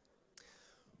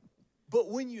 But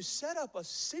when you set up a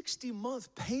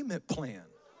 60-month payment plan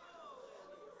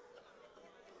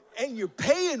and you're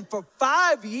paying for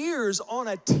 5 years on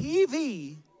a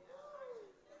TV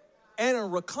and a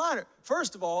recliner,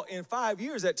 first of all, in 5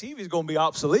 years, that TV is going to be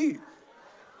obsolete.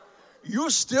 You're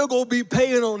still going to be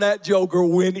paying on that joker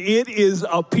when it is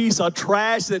a piece of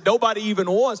trash that nobody even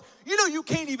wants. You know, you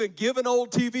can't even give an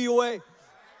old TV away.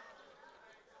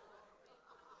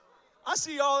 I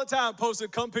see all the time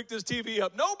posted, come pick this TV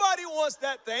up. Nobody wants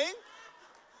that thing.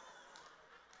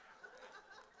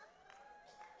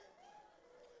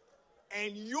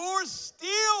 And you're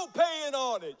still paying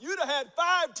on it. You'd have had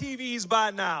 5 TVs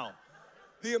by now.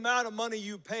 The amount of money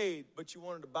you paid, but you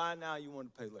wanted to buy now, you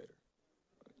wanted to pay later.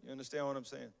 You understand what I'm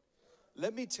saying?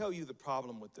 Let me tell you the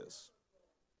problem with this.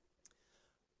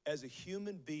 As a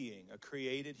human being, a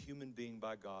created human being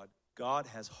by God, God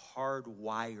has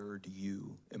hardwired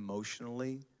you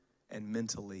emotionally and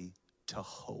mentally to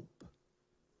hope.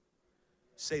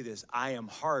 Say this, I am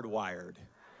hardwired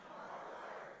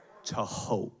to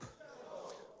hope.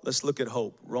 Let's look at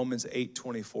hope. Romans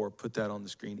 8:24. Put that on the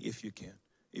screen if you can.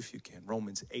 If you can.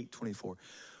 Romans 8:24.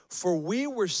 For we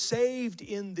were saved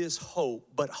in this hope,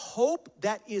 but hope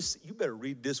that is, you better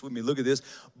read this with me, look at this.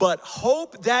 But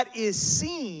hope that is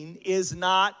seen is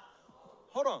not,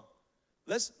 hold on.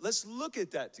 Let's look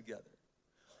at that together.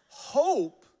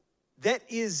 Hope that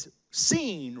is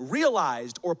seen,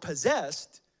 realized, or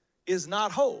possessed is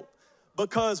not hope.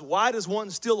 Because why does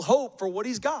one still hope for what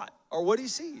he's got or what he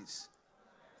sees?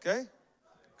 Okay?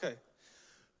 Okay.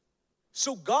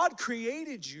 So God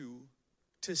created you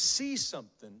to see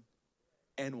something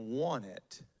and want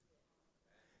it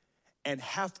and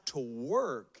have to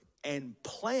work and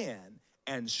plan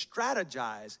and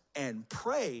strategize and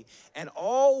pray, and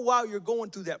all while you're going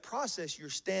through that process, you're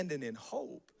standing in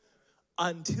hope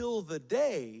until the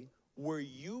day where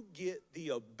you get the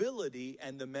ability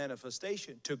and the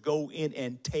manifestation to go in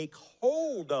and take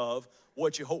hold of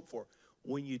what you hope for.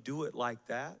 When you do it like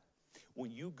that,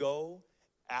 when you go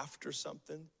after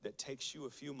something that takes you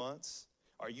a few months,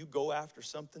 or you go after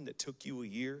something that took you a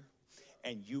year,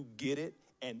 and you get it,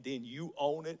 and then you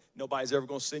own it. Nobody's ever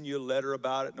going to send you a letter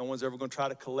about it. No one's ever going to try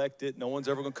to collect it. No one's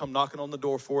ever going to come knocking on the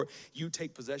door for it. You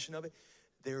take possession of it.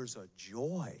 There's a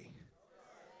joy.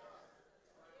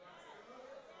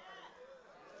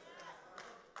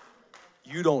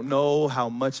 You don't know how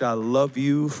much I love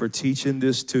you for teaching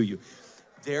this to you.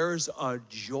 There's a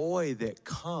joy that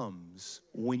comes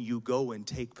when you go and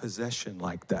take possession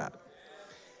like that.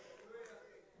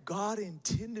 God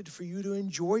intended for you to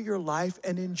enjoy your life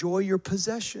and enjoy your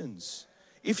possessions.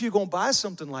 If you're going to buy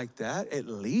something like that, at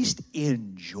least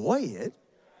enjoy it,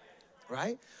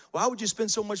 right? Why would you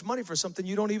spend so much money for something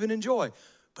you don't even enjoy?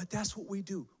 But that's what we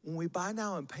do. When we buy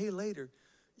now and pay later,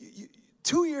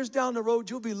 2 years down the road,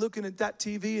 you'll be looking at that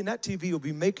TV, and that TV will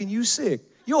be making you sick.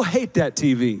 You'll hate that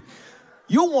TV.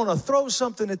 You'll want to throw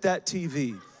something at that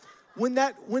TV.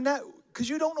 Because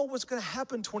you don't know what's going to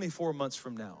happen 24 months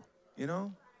from now, you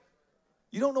know?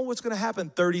 You don't know what's going to happen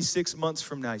 36 months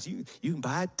from now. You can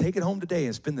buy it, take it home today,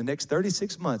 and spend the next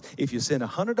 36 months. If you send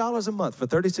 $100 a month for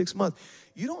 36 months,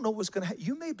 you don't know what's going to happen.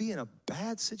 You may be in a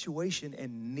bad situation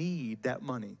and need that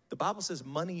money. The Bible says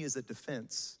money is a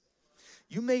defense.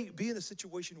 You may be in a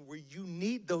situation where you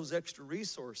need those extra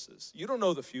resources. You don't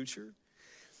know the future.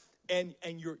 And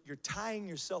you're tying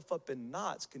yourself up in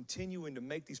knots, continuing to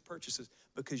make these purchases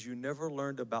because you never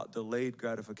learned about delayed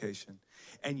gratification.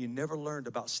 And you never learned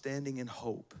about standing in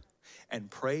hope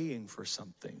and praying for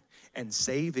something and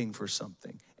saving for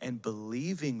something and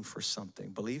believing for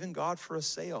something. Believing God for a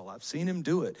sale. I've seen him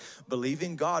do it.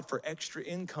 Believing God for extra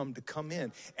income to come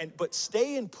in. But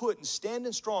staying put and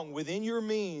standing strong within your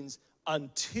means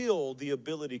until the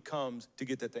ability comes to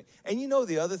get that thing. And you know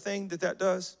the other thing that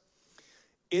does?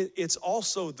 It's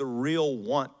also the real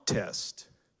want test.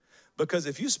 Because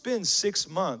if you spend 6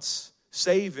 months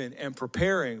saving and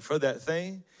preparing for that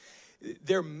thing,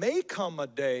 there may come a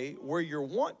day where your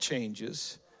want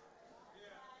changes.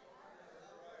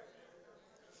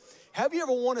 Have you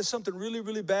ever wanted something really,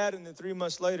 really bad, and then 3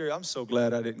 months later, I'm so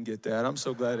glad I didn't get that. I'm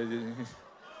so glad I didn't.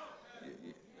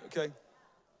 Okay.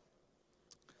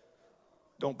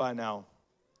 Don't buy now.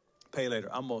 Pay later.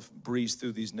 I'm going to breeze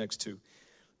through these next two.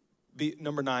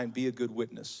 Number 9, be a good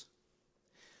witness.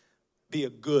 Be a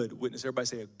good witness. Everybody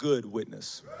say a good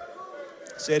witness.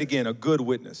 Say it again, a good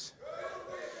witness.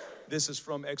 This is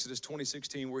from Exodus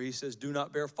 20:16, where he says, do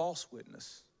not bear false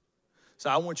witness. So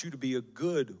I want you to be a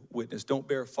good witness. Don't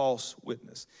bear false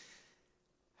witness.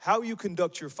 How you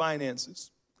conduct your finances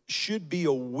should be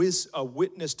a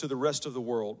witness to the rest of the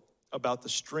world about the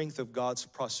strength of God's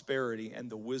prosperity and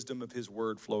the wisdom of his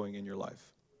word flowing in your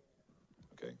life.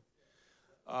 Okay?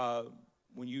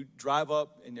 When you drive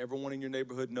up and everyone in your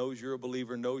neighborhood knows you're a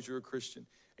believer, knows you're a Christian,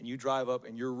 and you drive up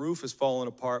and your roof is falling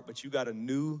apart, but you got a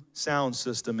new sound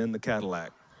system in the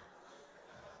Cadillac.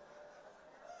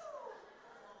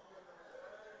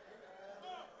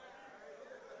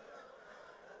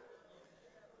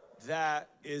 That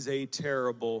is a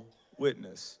terrible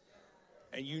witness.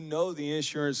 And you know the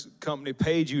insurance company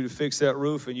paid you to fix that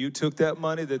roof, and you took that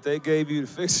money that they gave you to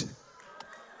fix it.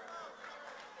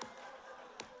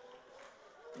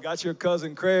 Got your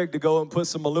cousin Craig to go and put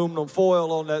some aluminum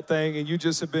foil on that thing, and you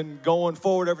just have been going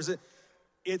forward ever since.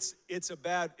 It's a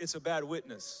bad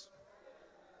witness.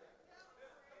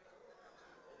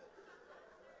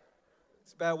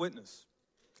 It's a bad witness.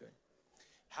 Okay.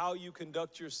 How you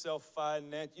conduct yourself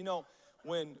financially. You know,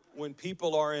 when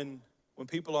people are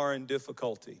in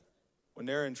difficulty, when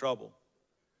they're in trouble,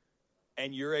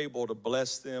 and you're able to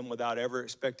bless them without ever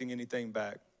expecting anything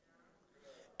back,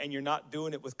 and you're not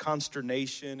doing it with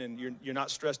consternation, and you're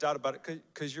not stressed out about it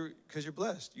because you're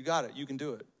blessed. You got it. You can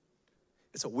do it.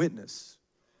 It's a witness.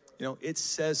 You know, it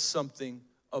says something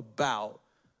about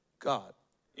God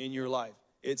in your life.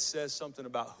 It says something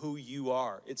about who you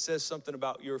are. It says something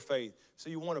about your faith.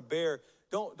 So you want to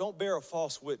don't bear a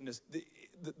false witness.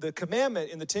 The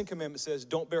commandment in the 10 Commandments says,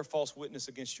 don't bear false witness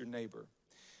against your neighbor.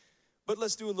 But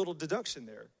let's do a little deduction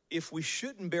there. If we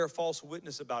shouldn't bear false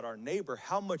witness about our neighbor,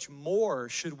 how much more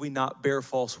should we not bear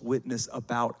false witness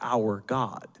about our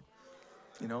God?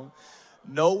 You know,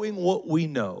 knowing what we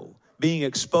know, being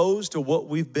exposed to what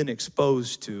we've been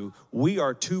exposed to. We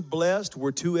are too blessed,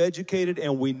 we're too educated,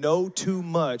 and we know too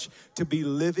much to be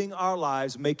living our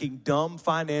lives making dumb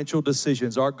financial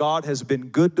decisions. Our God has been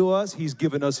good to us. He's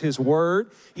given us His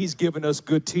word. He's given us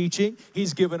good teaching.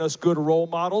 He's given us good role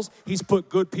models. He's put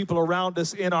good people around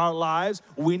us in our lives.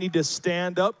 We need to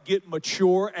stand up, get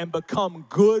mature, and become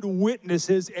good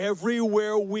witnesses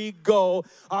everywhere we go.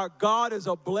 Our God is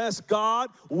a blessed God.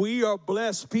 We are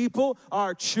blessed people.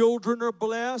 Our children are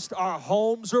blessed. Our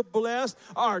homes are blessed.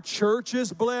 Our church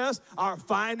is blessed. Our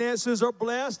finances are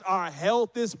blessed. Our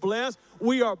health is blessed.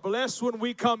 We are blessed when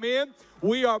we come in.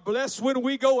 We are blessed when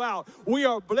we go out. We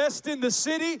are blessed in the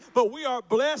city, but we are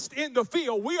blessed in the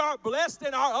field. We are blessed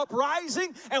in our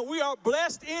uprising, and we are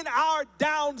blessed in our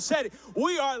downsetting.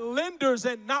 We are lenders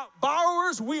and not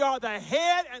borrowers. We are the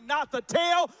head and not the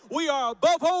tail. We are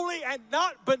above only and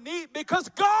not beneath, because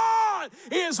God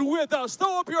is with us.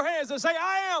 Throw up your hands and say,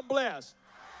 I am blessed.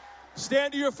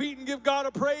 Stand to your feet and give God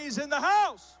a praise in the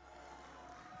house.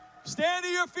 Stand to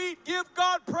your feet, give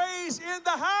God praise in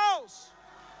the house.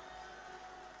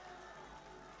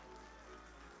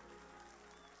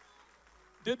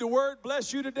 Did the word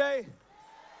bless you today?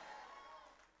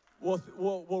 Well,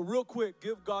 real quick,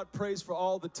 give God praise for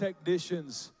all the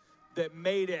technicians that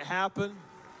made it happen.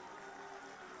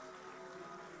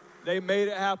 They made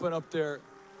it happen up there.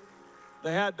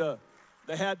 They had to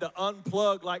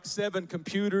unplug like 7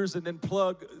 computers and then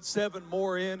plug 7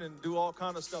 more in and do all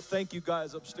kind of stuff. Thank you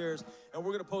guys upstairs. And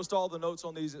we're going to post all the notes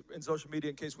on these in social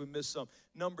media in case we missed some.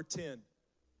 Number 10.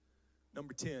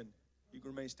 You can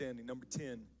remain standing. Number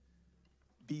 10.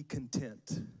 Be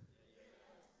content.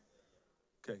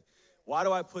 Okay. Why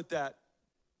do I put that?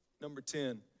 Number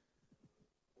 10.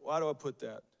 Why do I put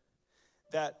that?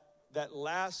 That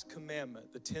last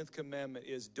commandment, the 10th commandment,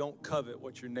 is don't covet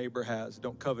what your neighbor has.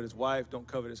 Don't covet his wife. Don't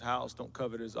covet his house. Don't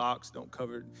covet his ox. Don't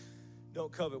covet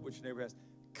what your neighbor has.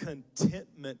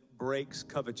 Contentment breaks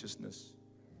covetousness.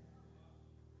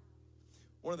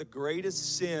 One of the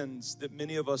greatest sins that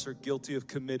many of us are guilty of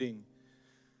committing,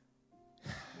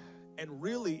 and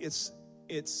really it's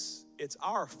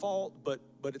our fault, but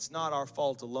it's not our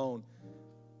fault alone.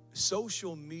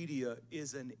 Social media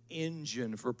is an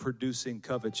engine for producing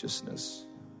covetousness,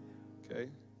 okay?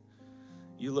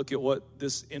 You look at what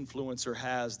this influencer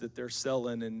has that they're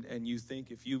selling, and you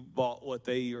think if you bought what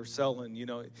they are selling, you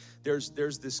know, there's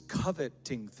this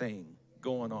coveting thing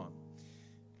going on.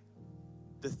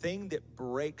 The thing that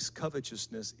breaks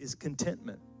covetousness is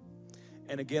contentment.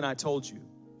 And again, I told you,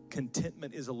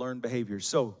 contentment is a learned behavior.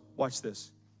 So, watch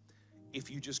this. If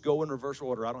you just go in reverse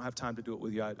order, I don't have time to do it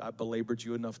with you. I belabored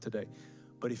you enough today.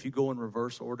 But if you go in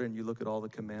reverse order and you look at all the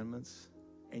commandments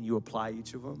and you apply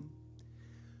each of them,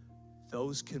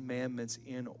 those commandments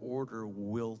in order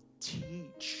will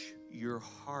teach your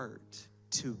heart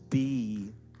to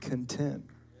be content.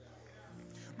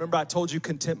 Remember, I told you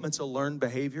contentment's a learned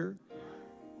behavior?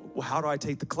 Well, how do I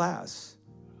take the class?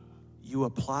 You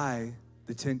apply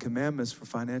the 10 commandments for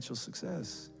financial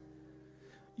success.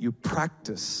 You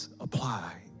practice,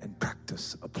 apply, and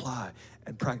practice, apply,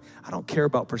 and practice. I don't care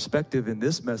about perspective in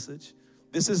this message.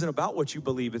 This isn't about what you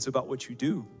believe. It's about what you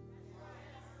do.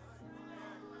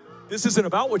 This isn't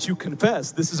about what you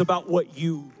confess. This is about what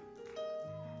you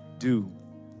do.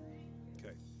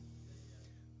 Okay.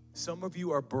 Some of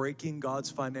you are breaking God's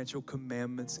financial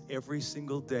commandments every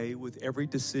single day with every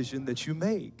decision that you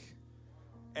make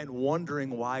and wondering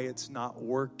why it's not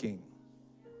working.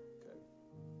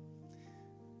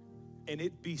 And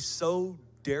it'd be so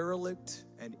derelict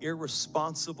and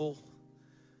irresponsible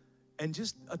and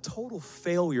just a total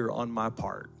failure on my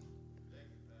part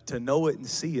to know it and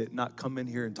see it, not come in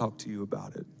here and talk to you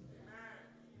about it.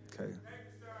 Okay.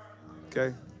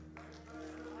 Okay.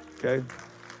 Okay.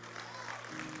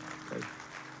 Okay.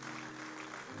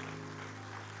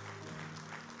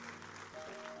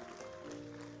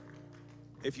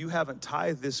 If you haven't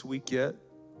tithed this week yet,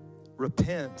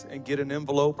 repent and get an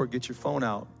envelope or get your phone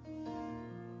out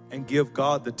and give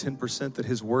God the 10% that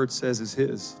His word says is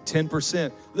His.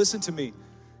 10%. Listen to me.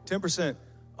 10%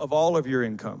 of all of your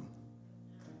income.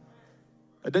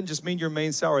 That doesn't just mean your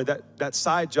main salary. That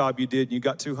side job you did and you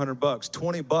got $200,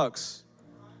 $20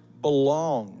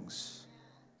 belongs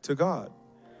to God.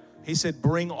 He said,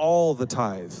 bring all the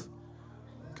tithe.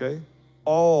 Okay?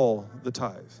 All the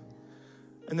tithe.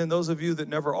 And then those of you that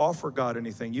never offer God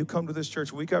anything, you come to this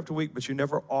church week after week, but you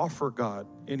never offer God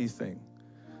anything.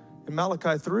 In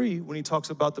Malachi 3, when he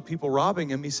talks about the people robbing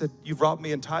him, he said, you've robbed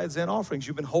me in tithes and offerings.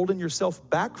 You've been holding yourself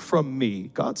back from me.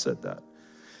 God said that.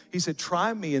 He said,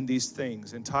 try me in these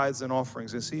things, in tithes and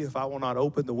offerings, and see if I will not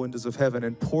open the windows of heaven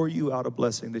and pour you out a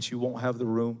blessing that you won't have the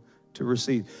room to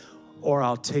receive. or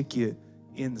I'll take you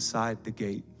inside the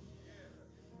gate.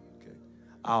 Okay.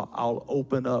 I'll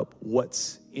open up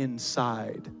what's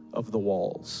inside of the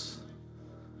walls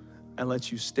and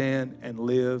let you stand and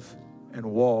live and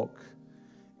walk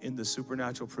in the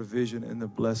supernatural provision and the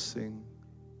blessing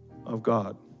of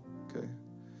God. Okay.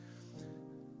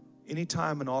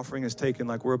 Anytime an offering is taken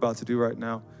like we're about to do right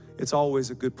now, it's always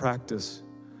a good practice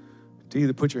to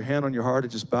either put your hand on your heart or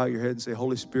just bow your head and say,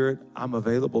 Holy Spirit, I'm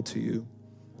available to you.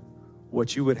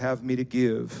 What you would have me to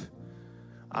give,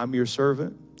 I'm your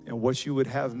servant, and what you would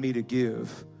have me to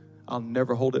give, I'll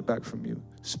never hold it back from you.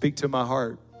 Speak to my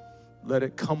heart. Let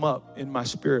it come up in my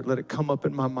spirit. Let it come up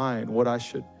in my mind what I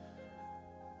should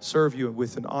serve you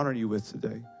with and honor you with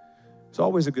today. It's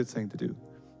always a good thing to do.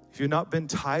 If you've not been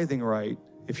tithing right,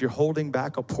 if you're holding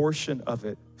back a portion of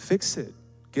it, fix it.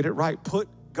 Get it right. Put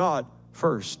God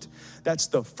first. That's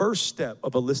the first step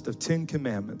of a list of 10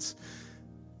 commandments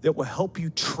that will help you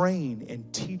train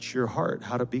and teach your heart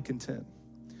how to be content.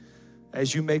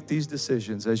 As you make these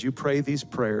decisions, as you pray these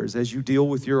prayers, as you deal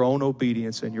with your own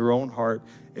obedience and your own heart,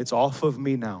 it's off of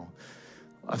me now.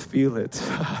 I feel it.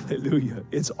 Hallelujah.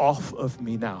 It's off of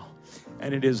me now.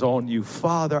 And it is on you.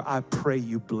 Father, I pray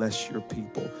you bless your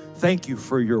people. Thank you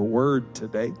for your word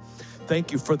today.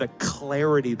 Thank you for the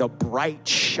clarity, the bright,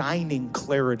 shining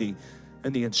clarity,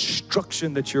 and the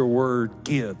instruction that your word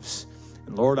gives.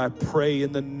 And Lord, I pray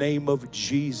in the name of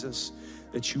Jesus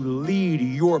that you lead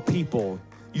your people,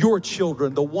 your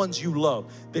children, the ones you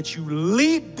love, that you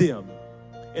lead them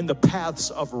in the paths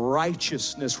of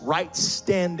righteousness, right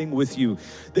standing with you,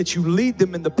 that you lead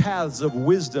them in the paths of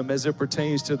wisdom as it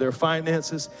pertains to their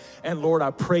finances. And Lord,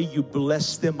 I pray you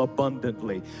bless them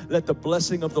abundantly. Let the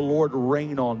blessing of the Lord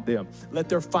reign on them. Let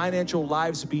their financial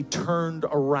lives be turned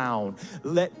around.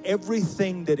 Let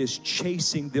everything that is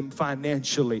chasing them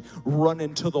financially run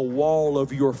into the wall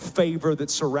of your favor that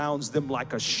surrounds them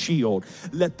like a shield.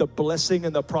 Let the blessing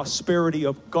and the prosperity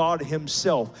of God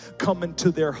himself come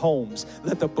into their homes.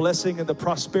 Let the blessing and the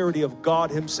prosperity of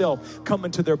God himself come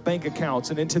into their bank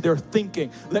accounts and into their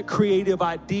thinking. Let creative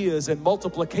ideas and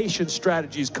multiplication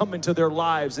strategies come into their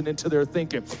lives and into their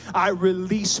thinking. I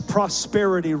release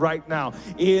prosperity right now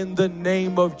in the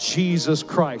name of Jesus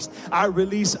Christ. I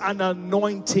release an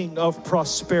anointing of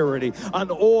prosperity, an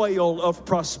oil of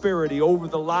prosperity over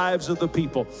the lives of the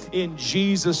people. In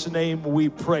Jesus' name we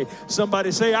pray. Somebody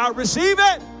say, I receive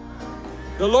it.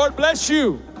 The Lord bless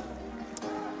you.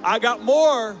 I got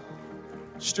more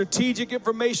strategic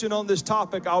information on this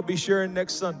topic I'll be sharing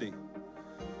next Sunday.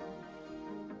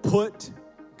 Put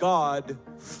God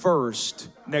first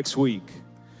next week.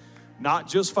 Not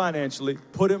just financially.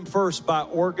 Put him first by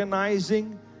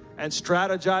organizing and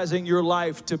strategizing your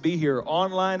life to be here.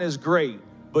 Online is great,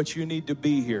 but you need to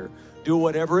be here. Do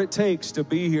whatever it takes to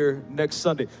be here next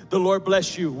Sunday. The Lord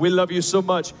bless you. We love you so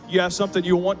much. You have something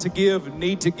you want to give,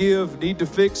 need to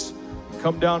fix,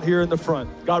 come down here in the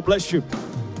front. God bless you.